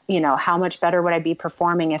how much better would I be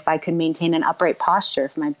performing if I could maintain an upright posture,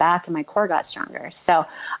 if my back and my core got stronger? So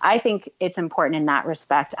I think it's important in that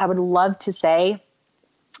respect. I would love to say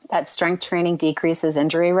that strength training decreases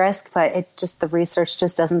injury risk, but the research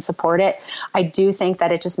just doesn't support it. I do think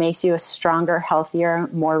that it just makes you a stronger, healthier,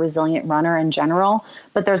 more resilient runner in general.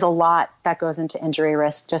 But there's a lot that goes into injury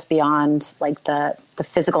risk just beyond like the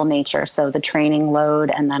physical nature. So the training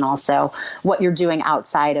load, and then also what you're doing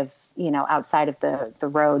outside of the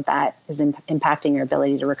road that is impacting your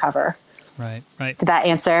ability to recover. Right. Did that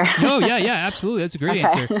answer? No, yeah, absolutely. That's a great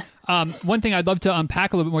answer. One thing I'd love to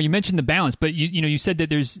unpack a little bit more, you mentioned the balance, but you said that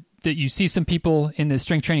that you see some people in the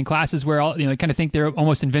strength training classes where kind of think they're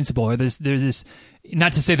almost invincible, or there's this,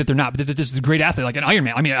 not to say that they're not, but that this is a great athlete, like an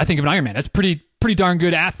Ironman. I mean, I think of an Ironman, that's pretty darn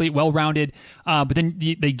good athlete, well-rounded, but then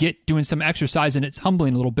they get doing some exercise and it's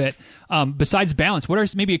humbling a little bit. Besides balance, what are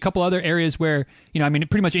maybe a couple other areas where,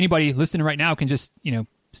 pretty much anybody listening right now can just,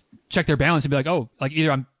 check their balance and be like, oh, like either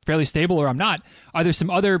I'm fairly stable or I'm not. Are there some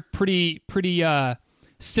other pretty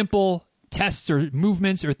simple tests or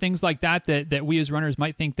movements or things like that we as runners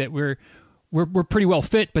might think that we're pretty well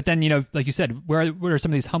fit, but then, like you said, what are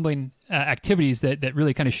some of these humbling activities that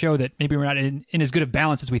really kind of show that maybe we're not in as good of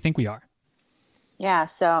balance as we think we are? Yeah.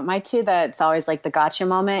 So my two, that's always like the gotcha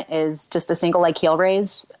moment, is just a single leg heel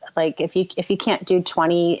raise. Like if you can't do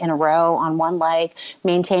 20 in a row on one leg,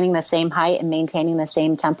 maintaining the same height and maintaining the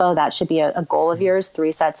same tempo, that should be a goal of yours,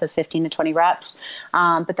 3 sets of 15 to 20 reps.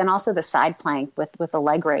 But then also the side plank with a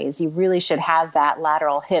leg raise, you really should have that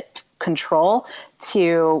lateral hip control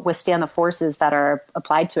to withstand the forces that are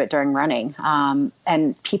applied to it during running.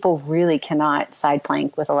 And people really cannot side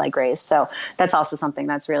plank with a leg raise. So that's also something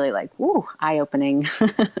that's really like, woo, eye-opening.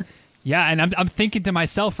 Yeah, and I'm thinking to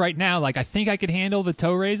myself right now, like, I think I could handle the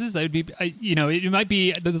toe raises. That would be, it might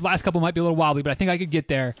be, those last couple might be a little wobbly, but I think I could get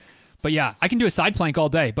there. But yeah, I can do a side plank all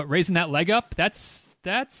day, but raising that leg up, that's...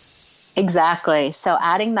 Exactly. So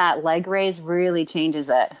adding that leg raise really changes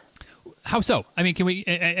it. How so? I mean, can we,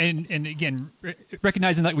 and again,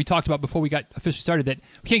 recognizing that we talked about before we got officially started, that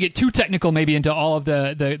we can't get too technical maybe into all of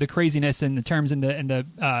the craziness and the terms and the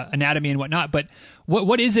anatomy and whatnot, but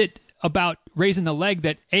what is it about raising the leg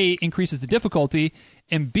that A, increases the difficulty,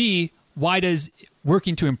 and B, why does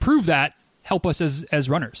working to improve that help us as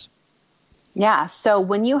runners? Yeah. So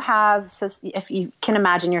if you can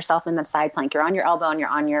imagine yourself in the side plank, you're on your elbow and you're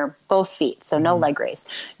on your both feet. So no leg raise.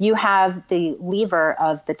 You have the lever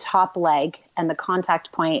of the top leg and the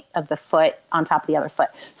contact point of the foot on top of the other foot.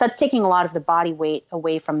 So that's taking a lot of the body weight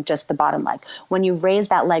away from just the bottom leg. When you raise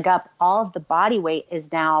that leg up, all of the body weight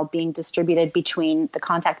is now being distributed between the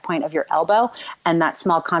contact point of your elbow and that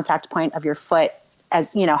small contact point of your foot,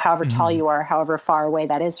 as however tall you are, however far away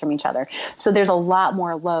that is from each other. So there's a lot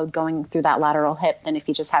more load going through that lateral hip than if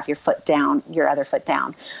you just have your foot down, your other foot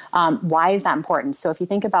down. Why is that important? So if you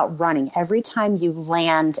think about running, every time you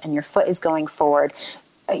land and your foot is going forward,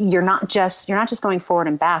 you're not just going forward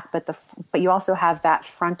and back, but you also have that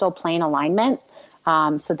frontal plane alignment.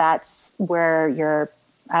 So that's where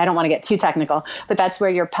I don't want to get too technical, but that's where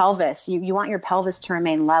your pelvis, you want your pelvis to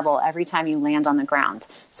remain level every time you land on the ground.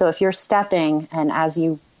 So if you're stepping and as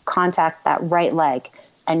you contact that right leg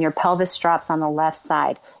and your pelvis drops on the left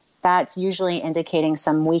side, that's usually indicating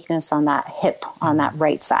some weakness on that hip on that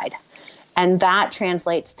right side. And that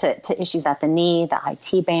translates to issues at the knee, the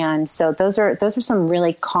IT band. So those are some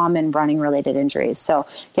really common running related injuries. So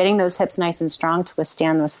getting those hips nice and strong to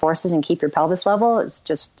withstand those forces and keep your pelvis level is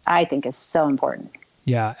just, I think, is so important.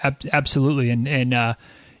 Yeah, absolutely. And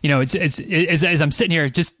it's as I'm sitting here,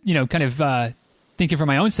 just, kind of thinking for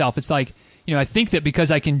my own self, it's like, I think that because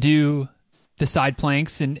I can do the side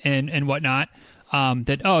planks and whatnot,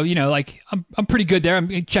 that, like I'm pretty good there.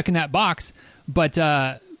 I'm checking that box, but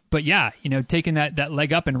yeah, taking that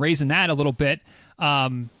leg up and raising that a little bit, a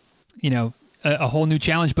whole new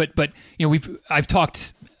challenge. But I've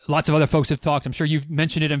talked, lots of other folks have talked. I'm sure you've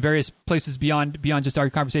mentioned it in various places beyond just our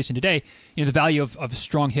conversation today. The value of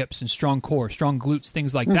strong hips and strong core, strong glutes,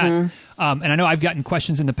 things like that. And I know I've gotten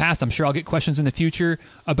questions in the past. I'm sure I'll get questions in the future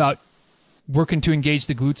about working to engage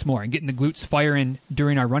the glutes more and getting the glutes firing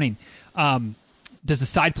during our running. Does the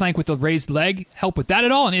side plank with the raised leg help with that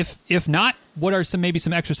at all? And if not, what are some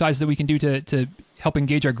exercises that we can do to help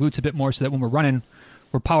engage our glutes a bit more so that when we're running,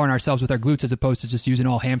 we're powering ourselves with our glutes as opposed to just using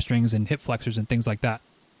all hamstrings and hip flexors and things like that?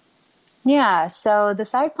 Yeah, so the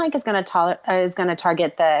side plank is going to target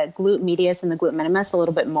the glute medius and the glute minimus a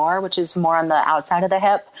little bit more, which is more on the outside of the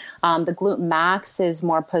hip. The glute max is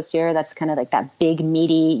more posterior. That's kind of like that big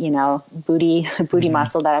meaty, booty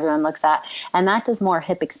muscle that everyone looks at, and that does more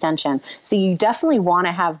hip extension. So you definitely want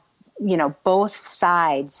to have both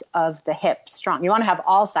sides of the hip strong. You want to have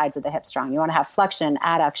all sides of the hip strong. You want to have flexion,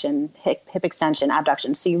 adduction, hip extension,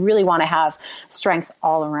 abduction. So you really want to have strength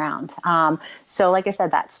all around. So like I said,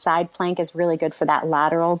 that side plank is really good for that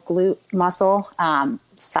lateral glute muscle.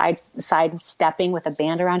 Side stepping with a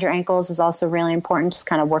band around your ankles is also really important. Just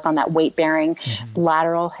kind of work on that weight bearing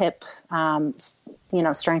lateral hip,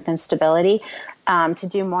 strength and stability. To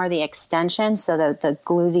do more of the extension, so the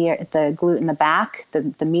glute in the back,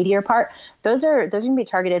 the medial part, those are going to be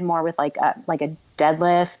targeted more with like a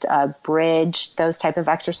deadlift, a bridge, those type of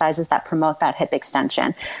exercises that promote that hip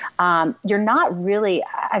extension. I've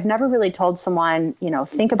never really told someone,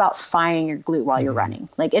 think about firing your glute while you're running.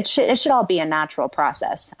 Like it should all be a natural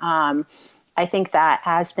process. I think that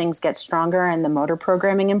as things get stronger and the motor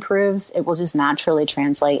programming improves, it will just naturally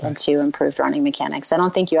translate into improved running mechanics. I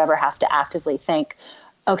don't think you ever have to actively think,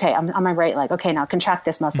 okay, I'm on my right leg. Okay, now contract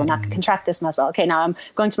this muscle. Now contract this muscle. Okay, now I'm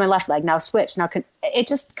going to my left leg. Now switch. It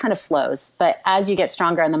just kind of flows. But as you get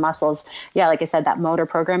stronger in the muscles, yeah, like I said, that motor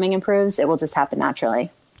programming improves. It will just happen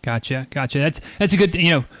naturally. Gotcha. That's a good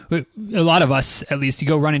thing. A lot of us, at least, you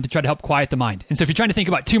go running to try to help quiet the mind. And so if you're trying to think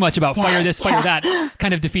about too much about fire this, fire that,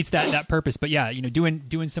 kind of defeats that purpose. But yeah,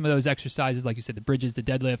 doing some of those exercises, like you said, the bridges, the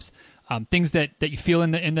deadlifts, things that you feel in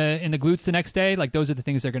the glutes the next day, like those are the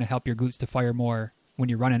things that are going to help your glutes to fire more when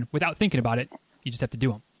you're running without thinking about it. You just have to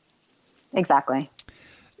do them. Exactly.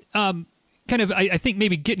 Kind of, I think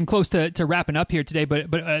maybe getting close to wrapping up here today,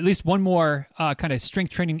 but at least one more kind of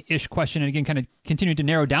strength training-ish question, and again, kind of continuing to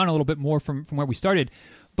narrow down a little bit more from where we started.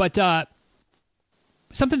 But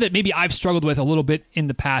something that maybe I've struggled with a little bit in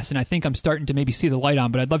the past, and I think I'm starting to maybe see the light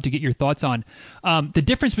on, but I'd love to get your thoughts on the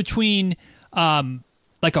difference between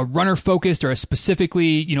like a runner-focused or a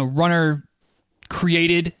specifically,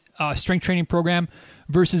 runner-created strength training program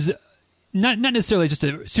versus not necessarily just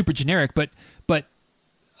a super generic, but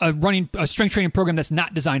a strength training program that's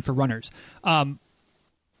not designed for runners.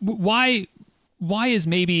 Why is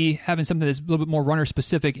maybe having something that's a little bit more runner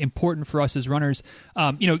specific important for us as runners?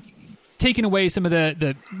 Taking away some of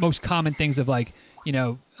the most common things of like,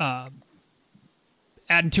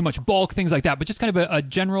 adding too much bulk, things like that, but just kind of a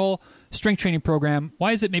general strength training program.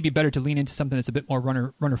 Why is it maybe better to lean into something that's a bit more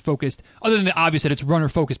runner focused, other than the obvious that it's runner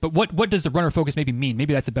focused? But what does the runner focus maybe mean?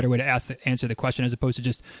 Maybe that's a better way to answer the question, as opposed to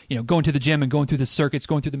just going to the gym and going through the circuits,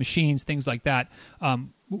 going through the machines, things like that.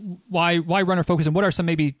 Why runner focus, and what are some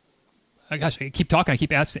maybe? Gosh, I keep talking. I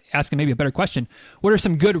keep asking maybe a better question. What are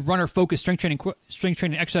some good runner focused strength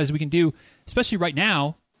training exercises we can do, especially right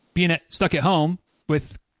now, being stuck at home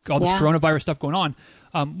with all this coronavirus stuff going on?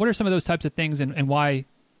 What are some of those types of things, and why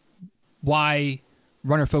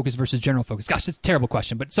runner focus versus general focus? Gosh, that's a terrible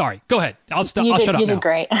question, but sorry. Go ahead. I'll shut up now. You did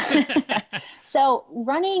great. So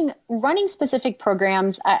running specific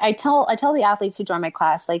programs, I tell the athletes who join my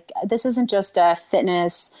class, like, this isn't just a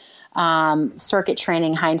fitness circuit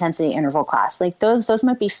training, high intensity interval class. Like those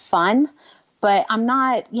might be fun, But I'm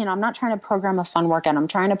not trying to program a fun workout. I'm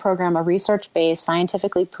trying to program a research-based,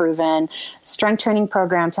 scientifically proven strength training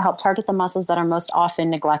program to help target the muscles that are most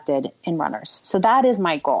often neglected in runners. So that is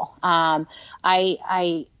my goal.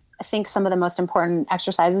 I think some of the most important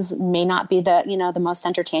exercises may not be the most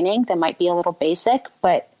entertaining. They might be a little basic,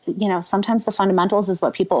 but sometimes the fundamentals is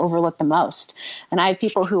what people overlook the most. And I have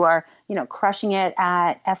people who are, crushing it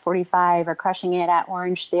at F45 or crushing it at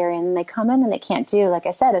Orange Theory, and they come in and they can't do, like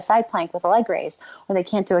I said, a side plank with a leg raise, or they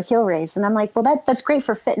can't do a heel raise. And I'm like, well, that's great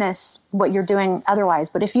for fitness, what you're doing otherwise.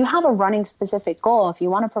 But if you have a running specific goal, if you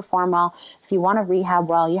want to perform well, if you want to rehab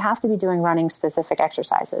well, you have to be doing running specific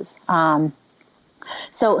exercises.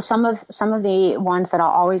 So some of the ones that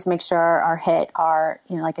I'll always make sure are hit are,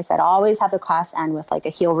 like I said, I'll always have the class end with like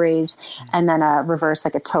a heel raise and then a reverse,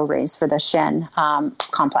 like a toe raise for the shin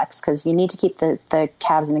complex, because you need to keep the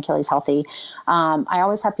calves and Achilles healthy. I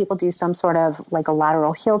always have people do some sort of like a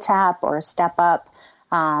lateral heel tap or a step up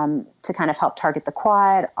to kind of help target the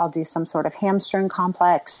quad. I'll do some sort of hamstring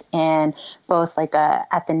complex and both like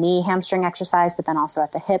at the knee hamstring exercise, but then also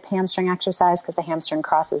at the hip hamstring exercise, because the hamstring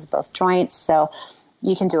crosses both joints. So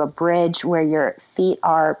you can do a bridge where your feet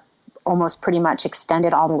are almost pretty much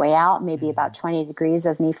extended all the way out, maybe about 20 degrees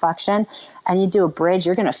of knee flexion. And you do a bridge,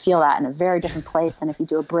 you're going to feel that in a very different place than if you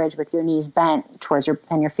do a bridge with your knees bent towards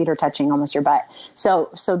and your feet are touching almost your butt. So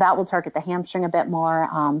that will target the hamstring a bit more.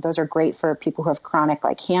 Those are great for people who have chronic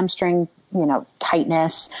like hamstring,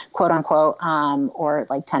 tightness, quote unquote, or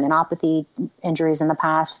like tendinopathy injuries in the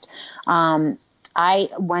past.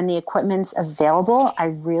 When the equipment's available, I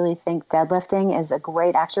really think deadlifting is a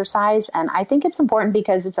great exercise. And I think it's important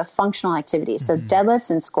because it's a functional activity. So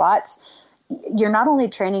deadlifts and squats, you're not only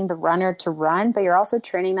training the runner to run, but you're also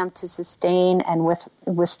training them to sustain and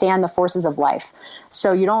withstand the forces of life.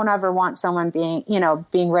 So you don't ever want someone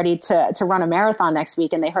being ready to run a marathon next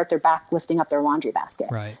week and they hurt their back lifting up their laundry basket.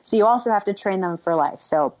 Right. So you also have to train them for life.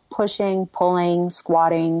 So pushing, pulling,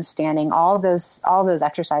 squatting, standing, all of those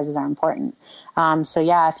exercises are important. So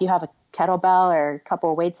yeah, if you have a kettlebell or a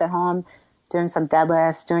couple of weights at home, doing some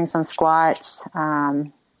deadlifts, doing some squats,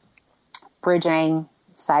 bridging,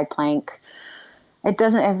 side plank, it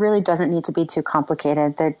really doesn't need to be too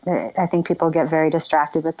complicated. I think people get very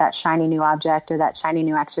distracted with that shiny new object or that shiny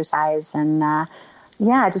new exercise. And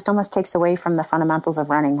it just almost takes away from the fundamentals of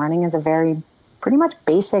running. Running is a very pretty much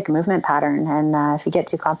basic movement pattern. And if you get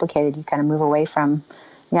too complicated, you kind of move away from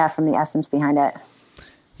the essence behind it.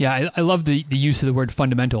 Yeah, I love the use of the word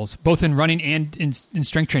fundamentals, both in running and in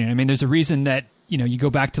strength training. I mean, there's a reason that, you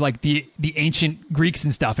go back to like the ancient Greeks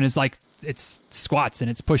and stuff, and it's like, it's squats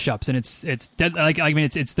and it's push-ups and it's dead.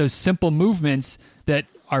 It's those simple movements that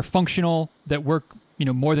are functional, that work,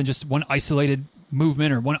 more than just one isolated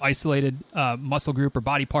movement or one isolated muscle group or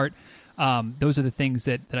body part. Those are the things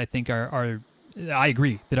that I think are I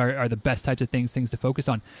agree that are the best types of things to focus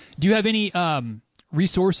on. Do you have any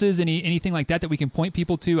resources, anything like that we can point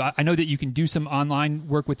people to? I know that you can do some online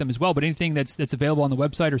work with them as well, but anything that's available on the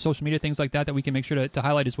website or social media, things like that we can make sure to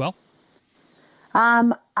highlight as well?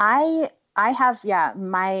 I have,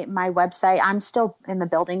 my website. I'm still in the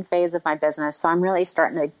building phase of my business. So I'm really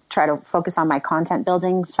starting to try to focus on my content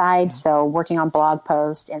building side. Mm-hmm. So working on blog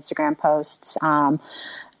posts, Instagram posts,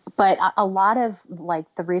 but a lot of like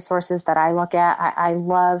the resources that I look at, I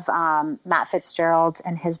love Matt Fitzgerald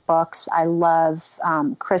and his books. I love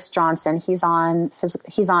Chris Johnson. He's on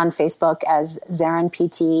Facebook as Zarin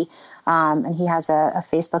PT, and he has a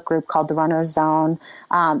Facebook group called The Runner's Zone.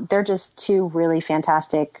 They're just two really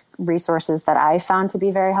fantastic resources that I found to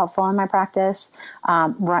be very helpful in my practice.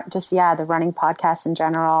 The running podcasts in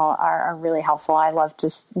general are really helpful. I love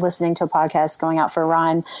just listening to a podcast, going out for a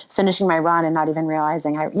run, finishing my run and not even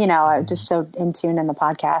realizing I'm just so in tune in the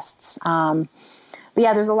podcasts. But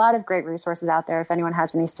yeah, there's a lot of great resources out there. If anyone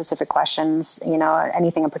has any specific questions,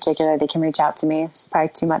 anything in particular, they can reach out to me. It's probably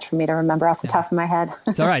too much for me to remember off the top of my head.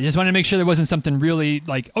 It's all right. Just wanted to make sure there wasn't something really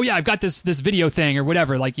like, oh yeah, I've got this video thing or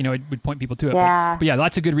whatever. Like, it would point people to it. Yeah. But yeah,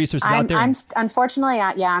 lots of good resources out there. Unfortunately,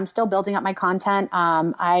 I'm still building up my content.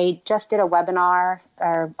 I just did a webinar,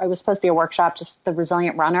 or it was supposed to be a workshop, just the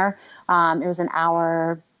Resilient Runner. It was an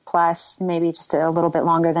hour plus, maybe just a little bit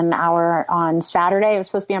longer than an hour on Saturday. It was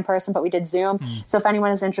supposed to be in person, but we did Zoom. So if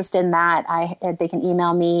anyone is interested in that, they can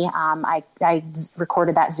email me. I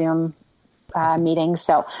recorded that Zoom meeting.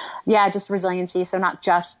 So yeah, just resiliency. So not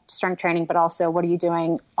just strength training, but also what are you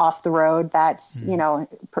doing off the road that's,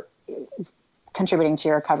 contributing to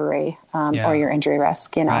your recovery or your injury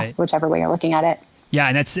risk, right. Whichever way you're looking at it. Yeah,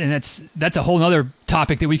 and that's a whole nother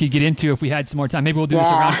topic that we could get into if we had some more time. Maybe we'll do this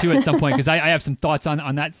around two at some point, because I have some thoughts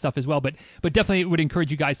on that stuff as well. But definitely would encourage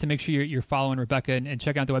you guys to make sure you're following Rebecca and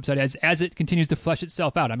check out the website as it continues to flesh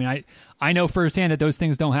itself out. I mean, I know firsthand that those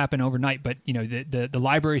things don't happen overnight, but the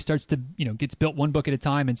library starts to gets built one book at a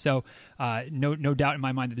time, and so no doubt in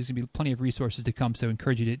my mind that there's going to be plenty of resources to come. So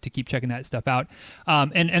encourage you to keep checking that stuff out.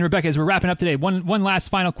 And Rebecca, as we're wrapping up today, one last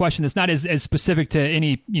final question that's not as specific to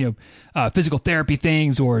any physical therapy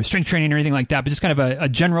things or strength training or anything like that, but just kind of a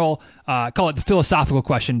general, call it the philosophical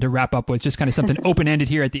question to wrap up with, just kind of something open-ended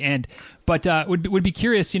here at the end. But would be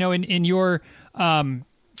curious, in your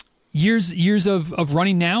years of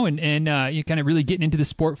running now, and you kind of really getting into the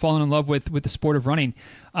sport, falling in love with the sport of running.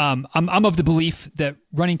 I'm of the belief that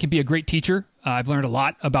running can be a great teacher. I've learned a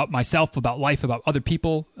lot about myself, about life, about other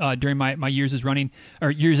people during my years as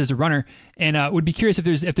a runner, and would be curious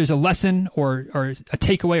if there's a lesson or a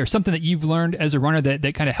takeaway or something that you've learned as a runner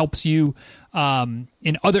that kind of helps you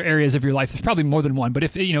in other areas of your life. There's probably more than one, but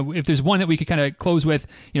if there's one that we could kind of close with,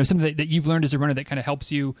 something that you've learned as a runner that kind of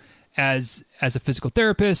helps you as a physical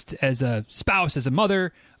therapist, as a spouse, as a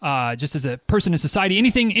mother, just as a person in society.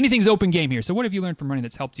 Anything's open game here. So what have you learned from running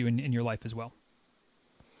that's helped you in your life as well?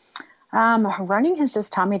 Running has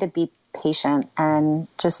just taught me to be patient and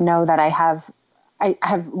just know that I have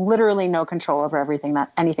literally no control over anything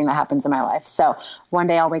that happens in my life. So one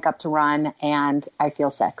day I'll wake up to run and I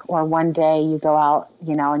feel sick, or one day you go out,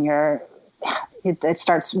 and it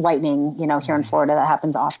starts lightning, here in Florida, that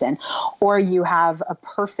happens often, or you have a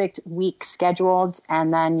perfect week scheduled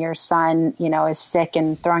and then your son, is sick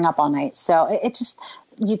and throwing up all night. So it just,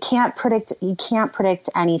 you can't predict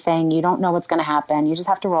anything. You don't know what's going to happen. You just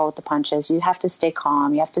have to roll with the punches. You have to stay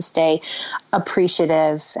calm. You have to stay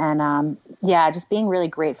appreciative, and just being really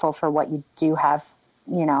grateful for what you do have,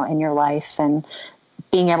 in your life, and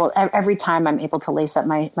being able, every time I'm able to lace up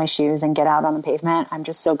my shoes and get out on the pavement, I'm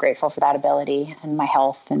just so grateful for that ability and my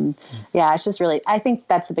health. And it's just really, I think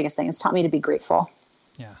that's the biggest thing. It's taught me to be grateful.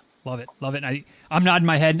 Yeah. Love it. And I'm nodding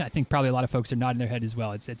my head, and I think probably a lot of folks are nodding their head as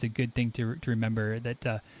well. It's a good thing to remember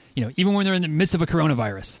that, even when they're in the midst of a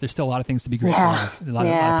coronavirus, there's still a lot of things to be grateful of, a lot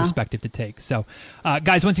of perspective to take. So,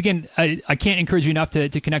 guys, once again, I can't encourage you enough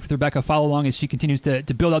to connect with Rebecca, follow along as she continues to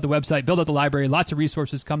build out the website, build out the library, lots of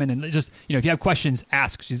resources coming, and just, if you have questions,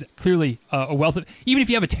 ask. She's clearly a wealth of, even if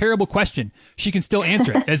you have a terrible question, she can still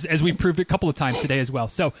answer it, as we've proved a couple of times today as well.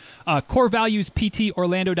 So,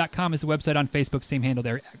 CoreValuesPTOrlando.com is the website. On Facebook, same handle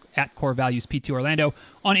there, at CoreValuesPTOrlando.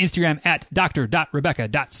 On Instagram, at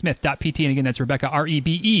dr.rebecca.smith.pt. And again, that's Rebecca,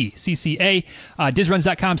 REBECCA.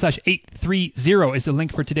 DizRuns.com/830 is the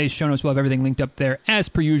link for today's show notes. We'll have everything linked up there as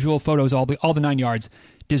per usual. Photos, all the 9 yards.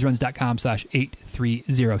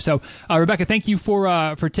 DizRuns.com/830. So, Rebecca, thank you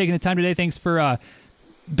for taking the time today. Thanks for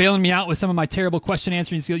bailing me out with some of my terrible question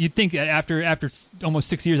answering skills. You'd think after almost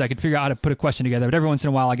 6 years I could figure out how to put a question together, but every once in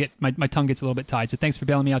a while I get my tongue gets a little bit tied. So thanks for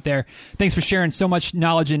bailing me out there. Thanks for sharing so much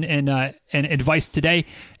knowledge and advice today.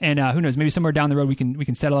 And who knows, maybe somewhere down the road we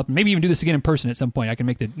can settle up and maybe even do this again in person at some point. I can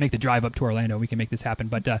make the drive up to Orlando. We can make this happen.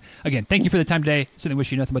 But again, thank you for the time today. Certainly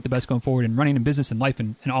wish you nothing but the best going forward in running and business and life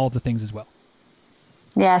and all of the things as well.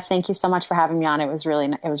 Yes, thank you so much for having me on. It was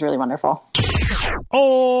really wonderful.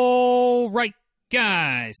 All right.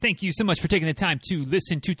 Guys, thank you so much for taking the time to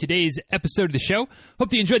listen to today's episode of the show. Hope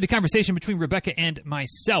that you enjoyed the conversation between Rebecca and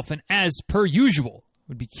myself. And as per usual,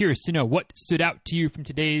 would be curious to know what stood out to you from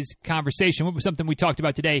today's conversation. What was something we talked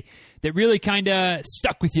about today that really kind of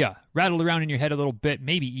stuck with you, rattled around in your head a little bit,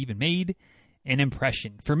 maybe even made an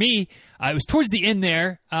impression? For me, it was towards the end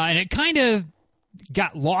there, and it kind of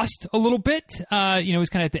got lost a little bit. It was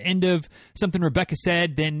kind of at the end of something Rebecca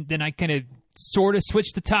said. Then I kind of sort of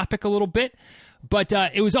switched the topic a little bit. But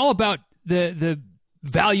it was all about the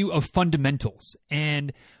value of fundamentals,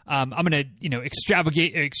 and I'm going to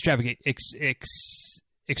extrapolate.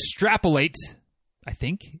 I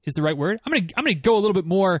think is the right word. I'm going to go a little bit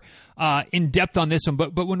more in depth on this one.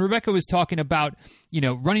 But when Rebecca was talking about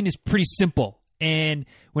running is pretty simple, and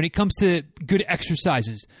when it comes to good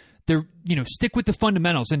exercises, stick with the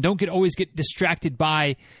fundamentals and don't always get distracted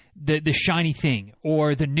by the shiny thing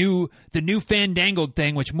or the new fandangled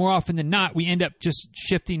thing, which more often than not we end up just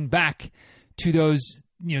shifting back to those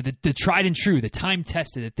the tried and true, the time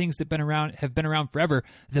tested, the things that have been around forever,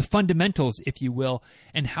 the fundamentals, if you will,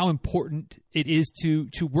 and how important it is to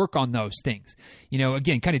work on those things.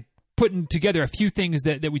 Again, kind of putting together a few things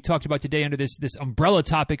that we talked about today under this umbrella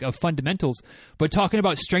topic of fundamentals, but talking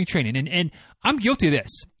about strength training, and I'm guilty of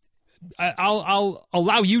this. I'll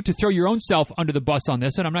allow you to throw your own self under the bus on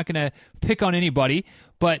this, and I'm not going to pick on anybody.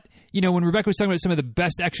 But, when Rebecca was talking about some of the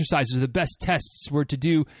best exercises, the best tests were to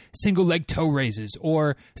do single leg toe raises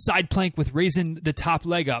or side plank with raising the top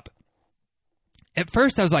leg up. At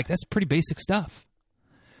first, I was like, that's pretty basic stuff.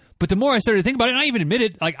 But the more I started to think about it, and I even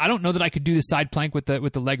admitted, I don't know that I could do the side plank with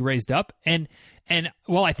the leg raised up. And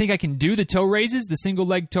while I think I can do the toe raises, the single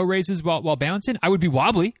leg toe raises while balancing, I would be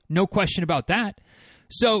wobbly, no question about that.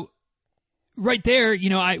 So right there,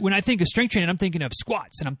 when I think of strength training, I'm thinking of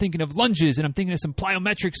squats, and I'm thinking of lunges, and I'm thinking of some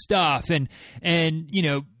plyometric stuff, and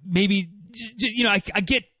maybe I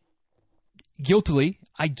get guiltily,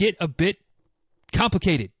 I get a bit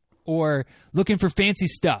complicated or looking for fancy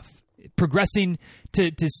stuff, progressing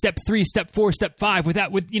to step 3, step 4, step 5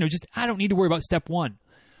 I don't need to worry about step 1.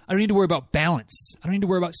 I don't need to worry about balance. I don't need to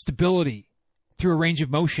worry about stability through a range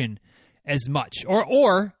of motion as much.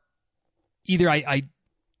 Or either I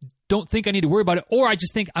don't think I need to worry about it, or I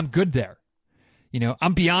just think I'm good there.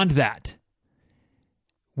 I'm beyond that.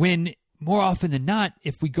 When more often than not,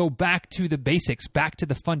 if we go back to the basics, back to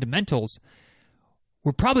the fundamentals,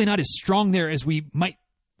 we're probably not as strong there as we might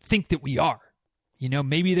think that we are.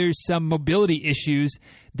 Maybe there's some mobility issues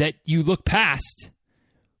that you look past,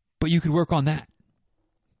 but you could work on that.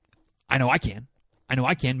 I know I can.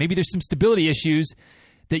 Maybe there's some stability issues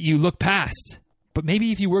that you look past, but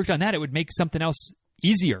maybe if you worked on that, it would make something else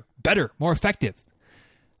easier, better, more effective.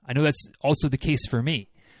 I know that's also the case for me.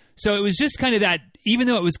 So it was just kind of that, even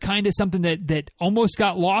though it was kind of something that almost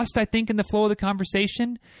got lost, I think, in the flow of the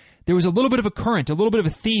conversation, there was a little bit of a current, a little bit of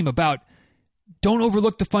a theme about don't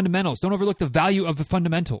overlook the fundamentals. Don't overlook the value of the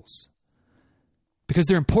fundamentals because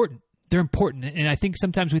they're important. They're important. And I think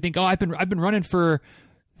sometimes we think, I've been running for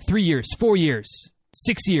 3 years, 4 years,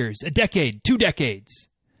 6 years, a decade, 2 decades.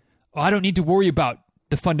 I don't need to worry about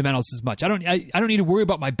the fundamentals as much. I don't need to worry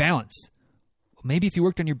about my balance. Well, maybe if you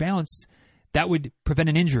worked on your balance, that would prevent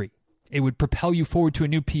an injury. It would propel you forward to a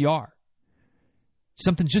new PR.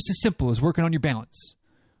 Something just as simple as working on your balance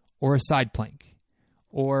or a side plank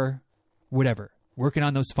or whatever, working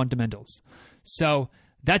on those fundamentals. So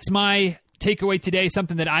that's my takeaway today,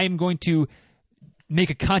 something that I am going to make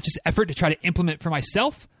a conscious effort to try to implement for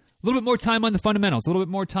myself. A little bit more time on the fundamentals, a little bit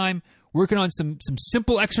more time working on some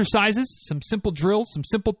simple exercises, some simple drills, some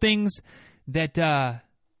simple things that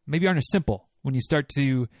maybe aren't as simple when you start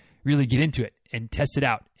to really get into it and test it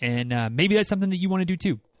out. And maybe that's something that you want to do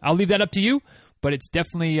too. I'll leave that up to you, but it's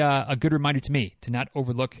definitely a good reminder to me to not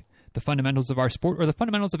overlook the fundamentals of our sport or the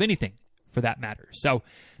fundamentals of anything for that matter. So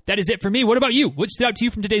that is it for me. What about you? What stood out to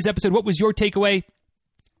you from today's episode? What was your takeaway?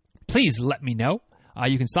 Please let me know.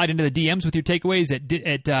 You can slide into the DMs with your takeaways at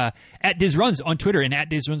DizRuns on Twitter and at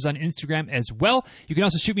DizRuns on Instagram as well. You can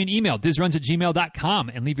also shoot me an email, dizruns@gmail.com,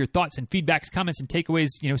 and leave your thoughts and feedbacks, comments, and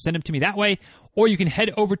takeaways. Send them to me that way. Or you can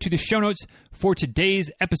head over to the show notes for today's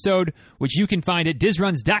episode, which you can find at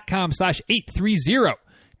dizruns.com/830.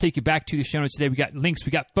 Take you back to the show notes today. We got links, we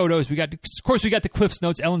got photos, of course we got the Cliffs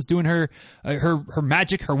Notes. Ellen's doing her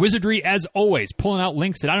magic, her wizardry as always, pulling out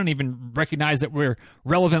links that I don't even recognize that were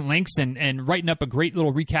relevant links and writing up a great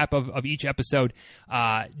little recap of each episode.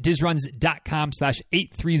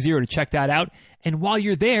 dizruns.com/830 to check that out. And while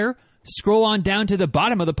you're there, scroll on down to the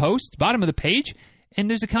bottom of the page, and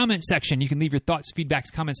there's a comment section. You can leave your thoughts,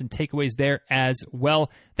 feedbacks, comments, and takeaways there as well.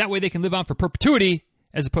 That way they can live on for perpetuity,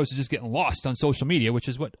 as opposed to just getting lost on social media, which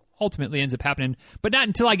is what ultimately ends up happening. But not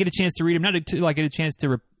until I get a chance to read them, not until I get a chance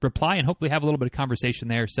to reply and hopefully have a little bit of conversation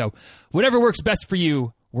there. So whatever works best for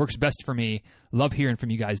you works best for me. Love hearing from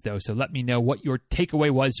you guys, though. So let me know what your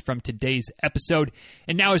takeaway was from today's episode.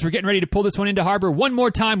 And now as we're getting ready to pull this one into harbor, one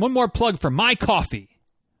more time, one more plug for my coffee.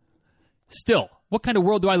 Still, what kind of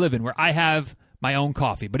world do I live in where I have my own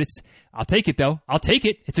coffee? But I'll take it though. I'll take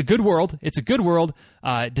it. It's a good world.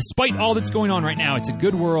 Despite all that's going on right now, it's a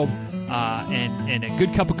good world. And a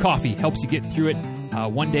good cup of coffee helps you get through it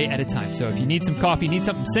one day at a time. So if you need some coffee, need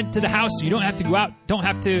something sent to the house, so you don't have to go out, don't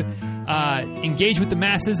have to engage with the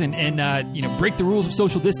masses and break the rules of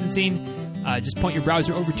social distancing, just point your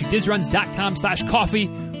browser over to dizruns.com/coffee.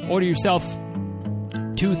 Order yourself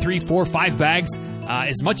 2, 3, 4, 5 bags.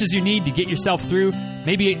 As much as you need to get yourself through,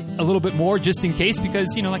 maybe a little bit more just in case, because,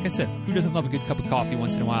 like I said, who doesn't love a good cup of coffee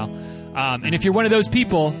once in a while? And if you're one of those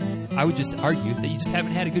people, I would just argue that you just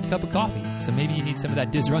haven't had a good cup of coffee. So maybe you need some of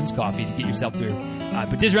that DizRuns coffee to get yourself through.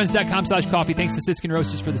 But DizRuns.com/coffee. Thanks to Siskin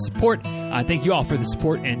Roasters for the support. Thank you all for the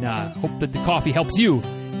support, and hope that the coffee helps you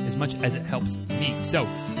as much as it helps me. So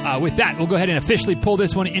with that, we'll go ahead and officially pull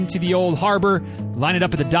this one into the old harbor, line it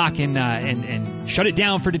up at the dock, and shut it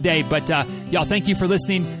down for today. But y'all, thank you for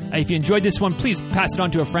listening. If you enjoyed this one, please pass it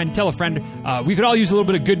on to a friend. Tell a friend. We could all use a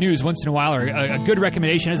little bit of good news once in a while, or a good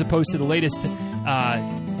recommendation as opposed to the latest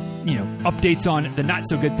updates on the not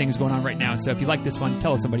so good things going on right now. So if you like this one,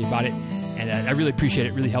 tell somebody about it. And I really appreciate it.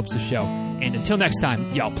 It really helps the show. And until next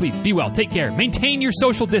time, y'all, please be well. Take care. Maintain your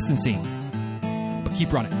social distancing. But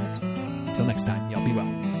keep running. Until next time, y'all be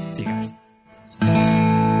well. See you guys.